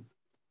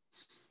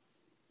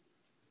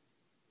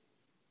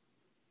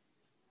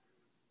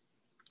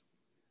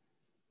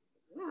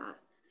 Yeah.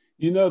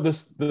 You know,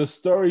 the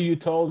story you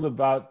told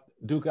about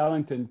Duke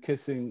Ellington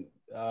kissing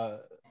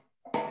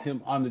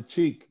him on the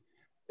cheek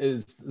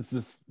is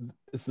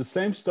the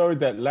same story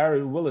that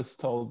Larry Willis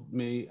told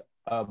me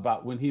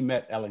about when he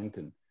met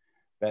Ellington,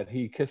 that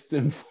he kissed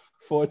him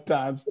 4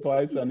 times,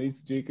 twice on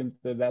each cheek, and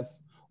said that's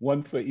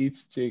one for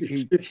each cheek.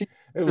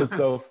 It was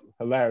so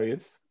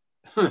hilarious.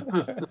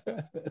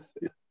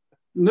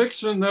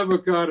 Nixon never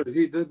got it.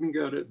 He didn't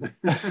get it.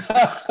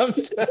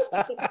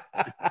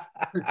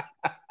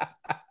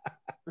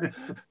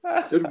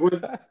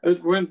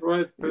 It went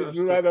right past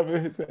right over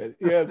his head.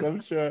 Yes,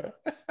 I'm sure.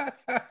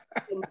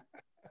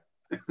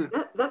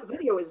 That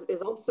video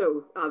is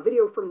also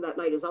video from that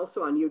night is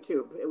also on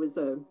YouTube. It was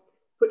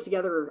put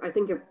together, I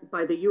think,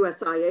 by the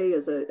USIA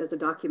as a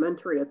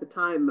documentary at the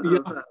time.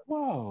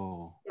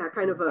 Whoa. Yeah,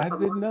 kind of I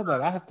didn't know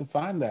that. I have to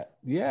find that.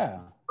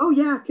 Yeah. Oh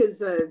yeah,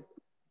 because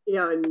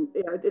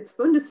it's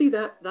fun to see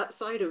that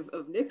side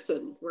of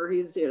Nixon, where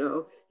he's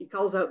he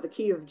calls out the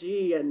key of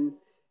G and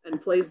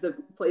plays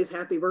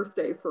Happy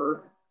Birthday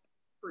for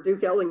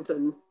Duke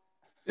Ellington.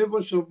 It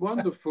was a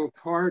wonderful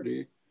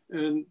party,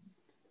 and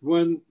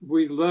when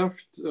we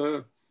left,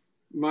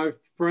 my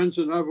friends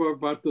and I were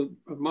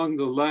among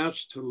the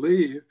last to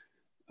leave.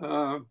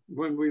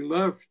 When we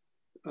left,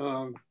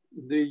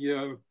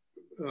 the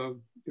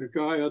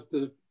guy at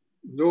the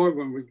door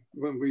when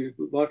we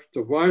left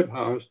the White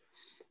House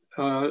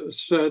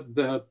said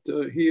that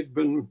he had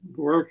been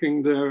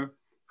working there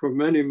for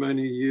many,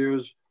 many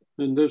years,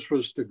 and this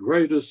was the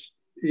greatest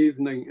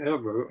evening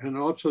ever, and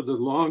also the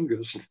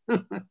longest.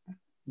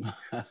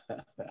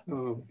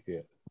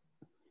 Yeah.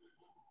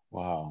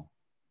 Wow.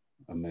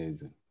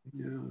 Amazing.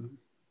 Yeah.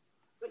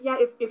 But yeah,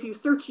 if you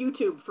search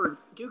YouTube for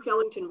Duke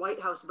Ellington White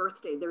House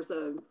birthday, there's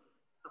a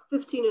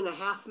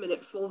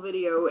 15.5-minute full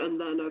video and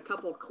then a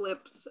couple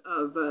clips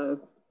of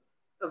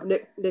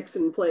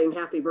Nixon playing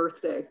Happy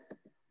Birthday.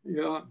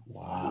 Yeah.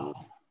 Wow.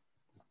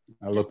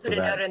 I'll just put a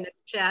note in the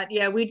chat.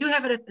 Yeah, we do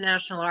have it at the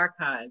National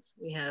Archives.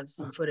 We have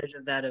some footage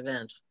of that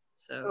event.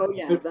 So. Oh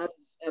yeah,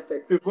 that's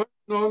epic. It wasn't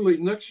only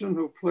Nixon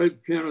who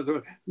played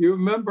piano. You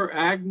remember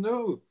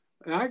Agnew?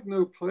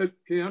 Agnew played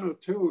piano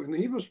too, and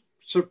he was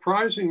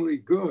surprisingly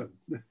good.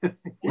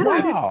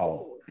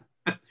 Wow.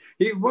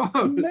 He was.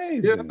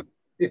 Amazing.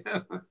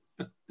 Yeah.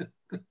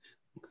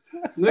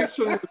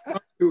 Nixon was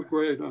not too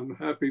great on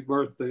Happy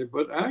Birthday,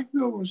 but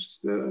Agnew was,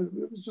 it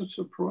was a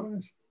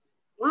surprise.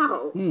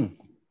 Wow.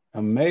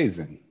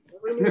 Amazing.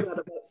 We knew that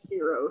about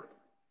Spiro.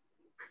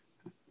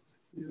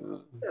 Yeah.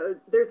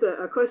 There's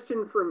a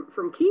question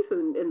from Keith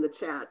in the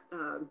chat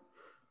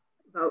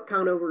about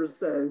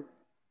Conover's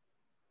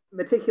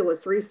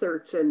meticulous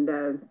research and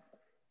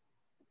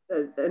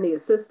any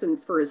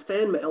assistance for his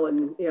fan mail.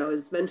 And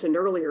as mentioned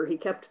earlier, he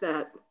kept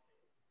that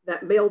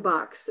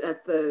mailbox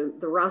at the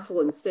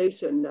Rosslyn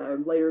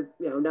station, later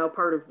now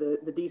part of the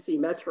DC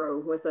Metro,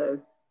 with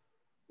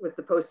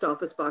the post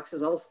office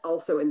boxes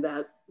also in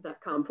that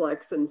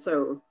complex. And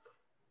so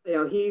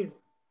he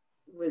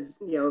was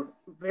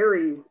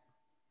very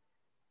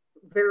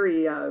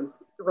very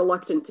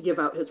reluctant to give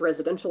out his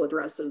residential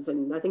addresses,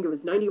 and I think it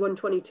was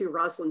 9122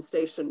 Rosslyn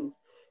Station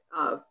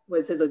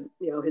was his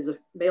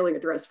mailing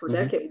address for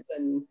decades,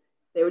 and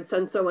they would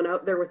send someone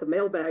out there with a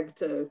mail bag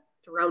to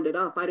round it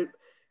up.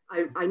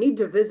 I need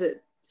to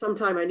visit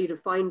sometime. I need to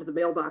find the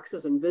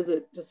mailboxes and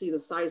visit to see the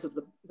size of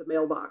the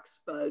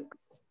mailbox, but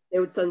they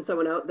would send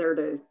someone out there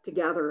to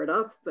gather it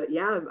up. But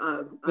yeah,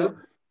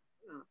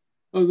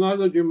 now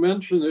that you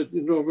mention it,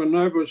 you know, when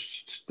I was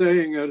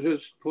staying at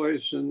his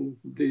place in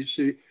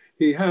DC,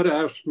 he had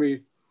asked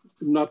me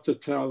not to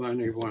tell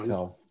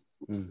anyone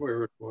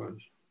where it was.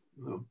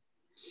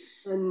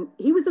 And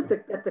he was at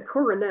the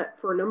Coronet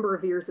for a number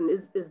of years. And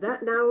is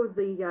that now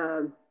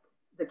the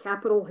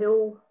Capitol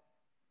Hill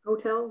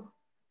Hotel?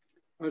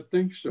 I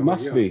think so.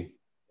 Must be.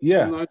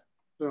 Yeah.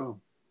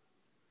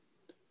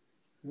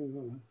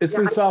 It's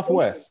in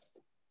Southwest.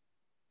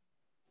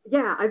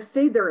 Yeah, I've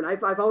stayed there, and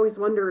I've always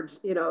wondered,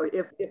 you know,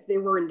 if they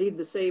were indeed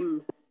the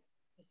same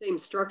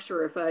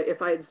structure.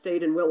 If I had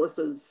stayed in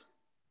Willis's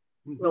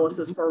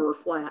former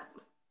flat.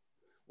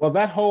 Well,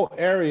 that whole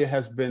area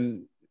has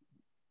been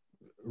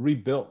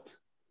rebuilt.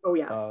 Oh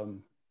yeah.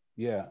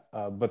 Yeah,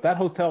 but that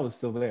hotel is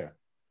still there.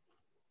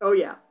 Oh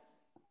yeah.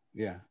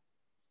 Yeah.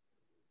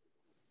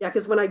 Yeah,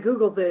 because when I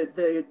Google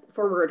the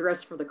former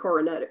address for the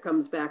Coronet, it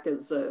comes back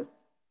as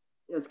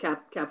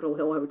Capitol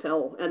Hill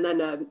Hotel, and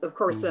then of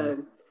course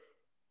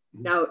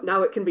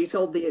now it can be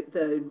told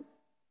the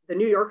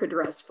New York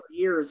address for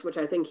years, which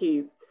I think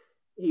he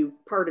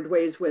parted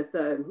ways with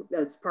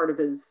as part of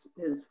his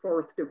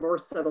fourth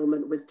divorce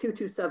settlement, was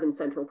 227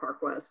 Central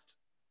Park West.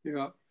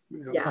 Yeah.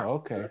 Yeah. Oh,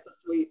 okay. That's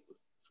a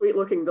sweet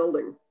looking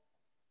building.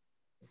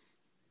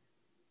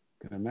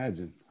 Can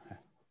imagine.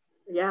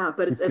 Yeah,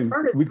 but as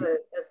far as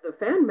the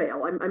fan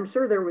mail, I'm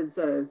sure there was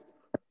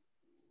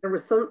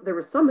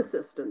some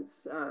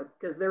assistance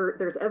because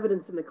there's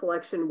evidence in the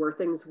collection where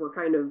things were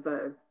kind of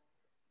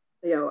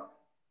you know,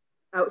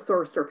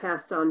 outsourced or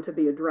passed on to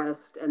be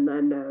addressed, and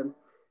then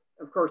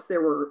of course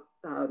there were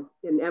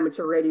in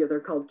amateur radio they're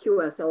called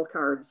QSL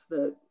cards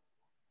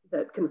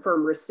that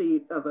confirm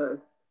receipt of a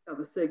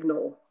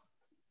signal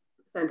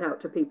sent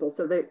out to people.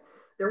 So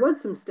there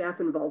was some staff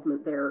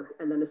involvement there,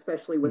 and then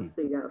especially with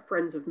the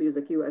Friends of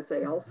Music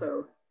USA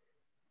also.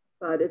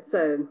 But it's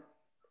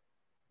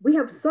we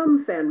have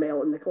some fan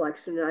mail in the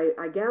collection, and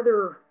I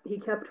gather he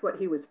kept what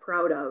he was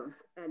proud of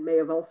and may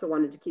have also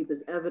wanted to keep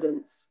as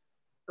evidence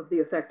of the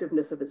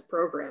effectiveness of his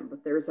program. But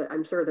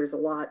I'm sure there's a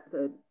lot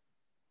that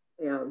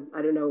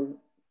I don't know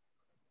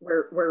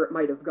where it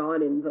might have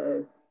gone in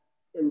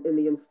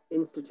the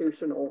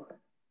institutional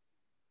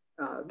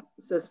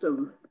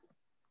system.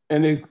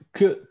 And it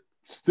could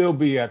still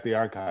be at the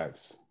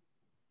archives.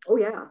 Oh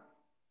yeah.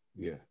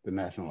 Yeah, the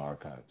National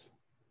Archives.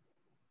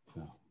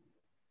 So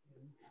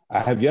I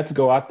have yet to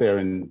go out there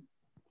and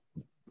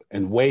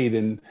wade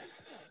in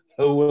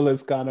the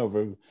Willis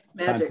Conover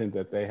content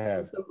that they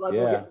have. I'm so glad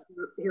we'll get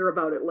to hear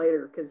about it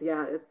later, because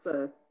yeah,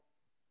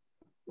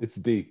 it's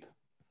deep.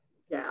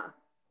 Yeah.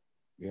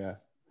 Yeah.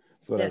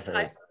 Yes,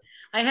 I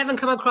haven't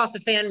come across a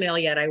fan mail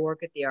yet. I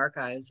work at the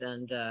archives,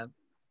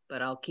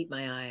 but I'll keep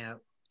my eye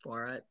out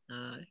for it.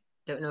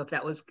 Don't know if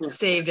that was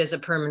saved as a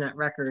permanent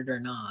record or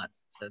not.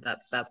 So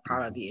that's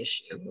part of the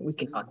issue. But we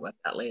can talk about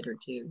that later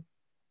too.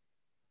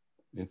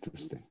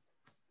 Interesting.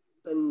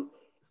 And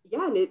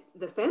yeah, and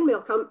the fan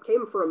mail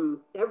came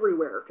from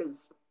everywhere,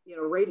 because you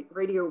know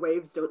radio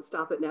waves don't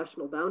stop at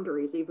national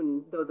boundaries.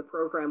 Even though the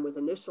program was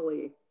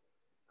initially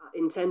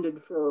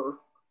intended for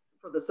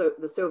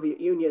the Soviet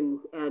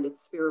Union and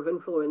its sphere of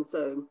influence,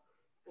 you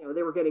know,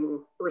 they were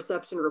getting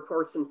reception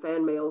reports and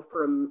fan mail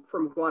from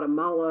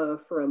Guatemala,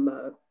 from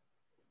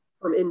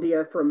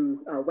India,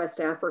 from West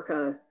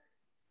Africa,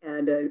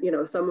 and you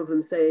know, some of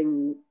them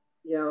saying,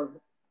 you know,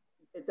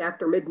 it's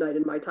after midnight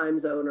in my time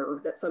zone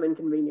or at some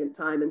inconvenient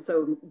time. And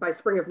so by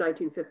spring of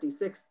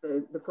 1956,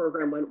 the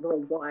program went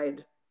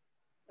worldwide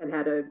and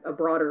had a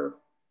broader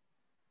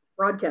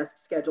broadcast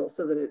schedule,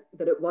 so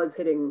that it was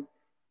hitting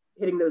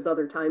those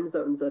other time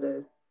zones at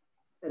a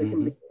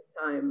convenient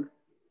time.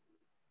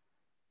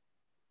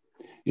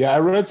 Yeah, I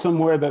read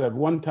somewhere that at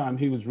one time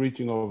he was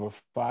reaching over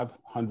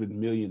 500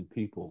 million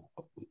people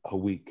a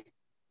week.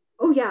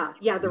 Oh yeah,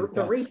 yeah. The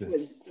reach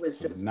was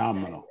just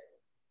phenomenal.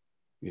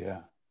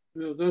 Yeah.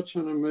 Yeah, that's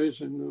an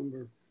amazing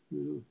number.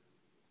 Yeah.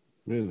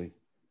 Really,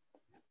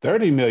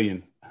 30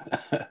 million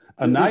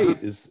a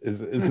night is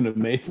an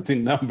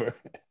amazing number.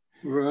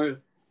 Right.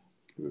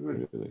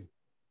 Really.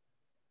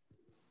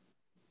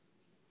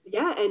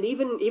 Yeah, and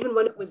even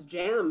when it was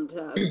jammed,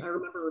 I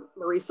remember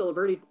Marie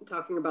Ciliberti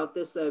talking about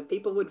this.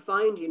 People would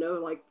find,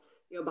 like,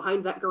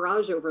 behind that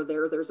garage over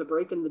there, there's a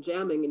break in the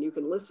jamming, and you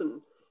can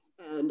listen.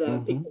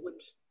 And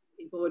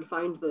people would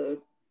find the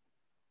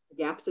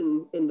gaps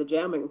in the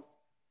jamming.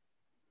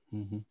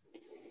 Mm-hmm.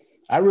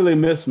 I really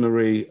miss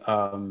Marie.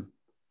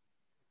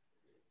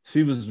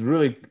 She was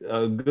really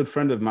a good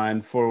friend of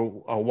mine.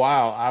 For a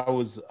while, I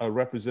was a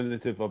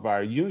representative of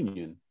our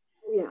union.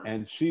 Yeah.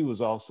 And she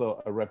was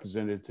also a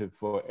representative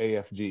for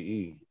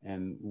AFGE.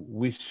 And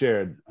we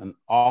shared an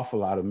awful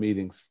lot of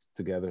meetings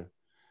together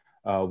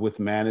with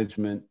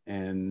management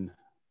and,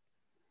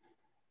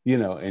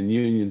 and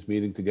unions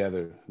meeting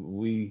together.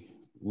 We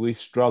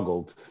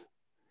struggled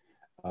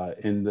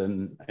in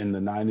the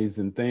 90s,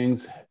 and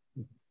things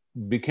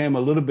became a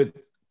little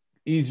bit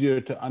easier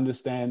to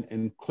understand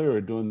and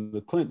clearer during the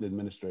Clinton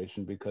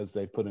administration, because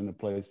they put into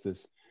place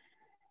this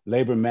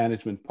labor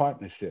management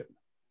partnership.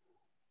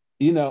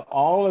 you know,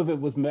 all of it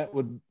was met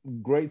with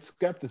great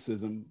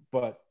skepticism,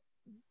 but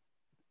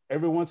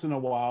every once in a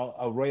while,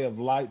 a ray of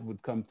light would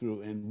come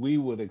through and we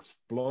would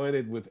exploit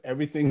it with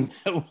everything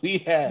that we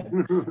had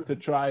to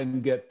try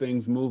and get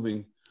things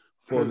moving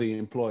for the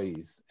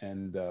employees.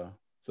 And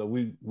so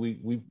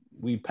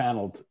we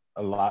paneled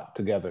a lot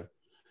together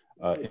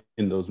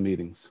in those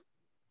meetings.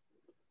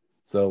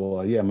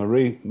 So yeah,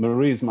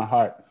 Marie is my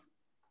heart.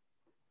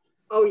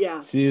 Oh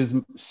yeah.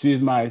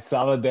 She's my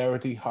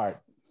solidarity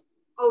heart.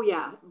 Oh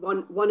yeah,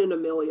 one in a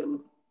million.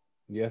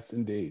 Yes,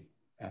 indeed,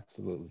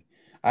 absolutely.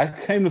 I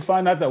came to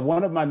find out that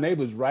one of my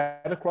neighbors right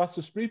across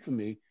the street from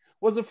me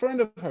was a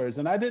friend of hers,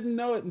 and I didn't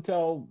know it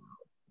until,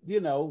 you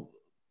know,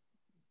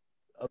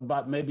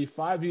 about maybe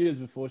 5 years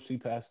before she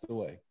passed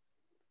away.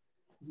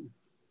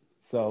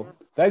 So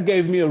that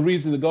gave me a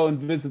reason to go and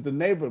visit the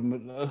neighbor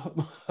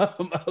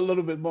a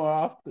little bit more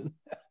often.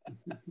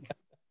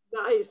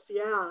 Nice,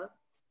 yeah.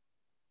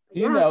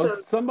 You know,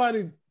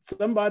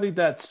 somebody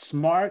that's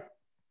smart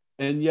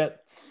and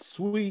yet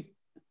sweet,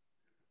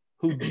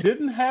 who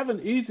didn't have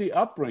an easy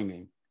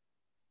upbringing.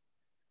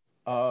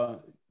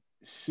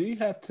 She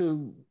had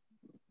to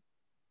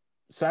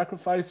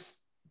sacrifice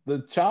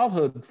the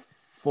childhood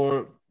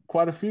for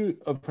quite a few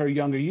of her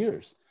younger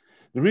years.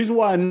 The reason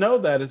why I know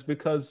that is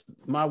because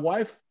my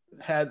wife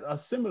had a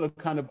similar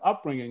kind of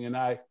upbringing, and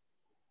I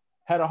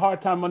had a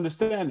hard time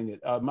understanding it.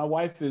 My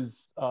wife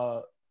is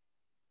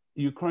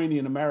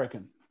Ukrainian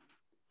American.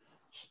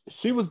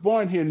 She was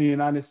born here in the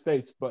United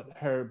States, but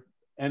her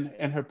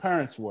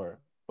parents were,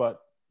 but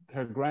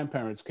her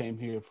grandparents came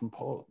here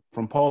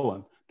from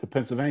Poland to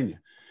Pennsylvania.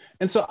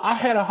 And so I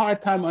had a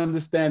hard time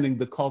understanding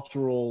the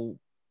cultural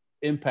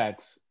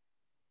impacts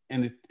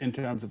in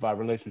terms of our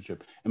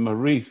relationship. And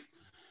Marie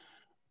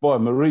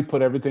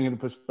put everything into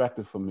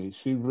perspective for me.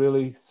 She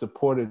really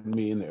supported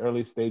me in the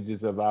early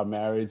stages of our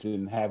marriage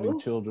and having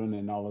children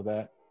and all of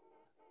that.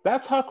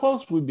 That's how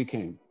close we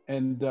became.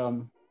 And,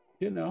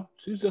 you know,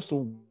 she's just,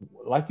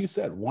 like you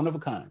said, one of a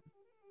kind.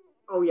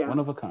 Oh, yeah. One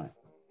of a kind.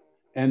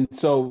 And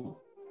so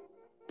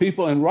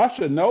people in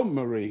Russia know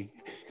Marie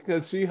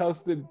because she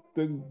hosted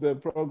the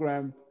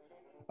program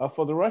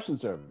for the Russian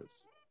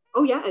service.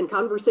 Oh, yeah. And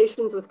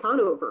conversations with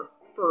Conover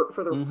for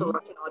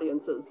Russian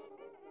audiences.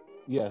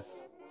 Yes.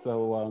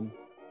 So,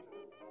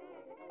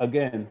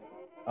 again,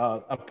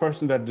 a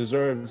person that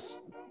deserves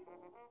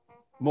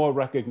more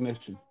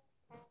recognition.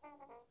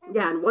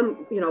 Yeah, and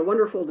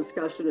wonderful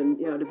discussion, and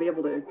to be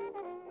able to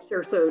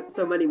share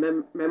so many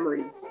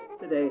memories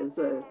today is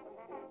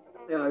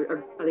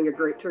I think a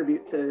great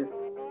tribute to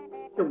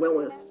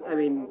Willis. I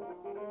mean,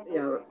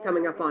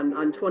 coming up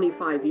on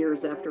 25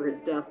 years after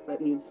his death,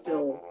 that he's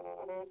still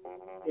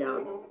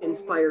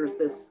inspires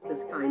this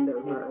kind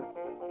of.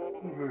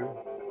 Right.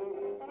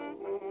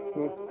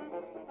 Well,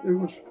 it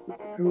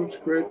was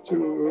great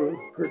to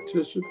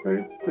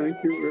participate. Thank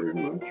you very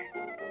much.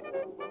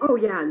 Oh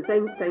yeah, and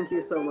thank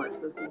you so much.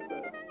 This is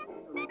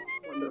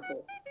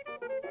wonderful.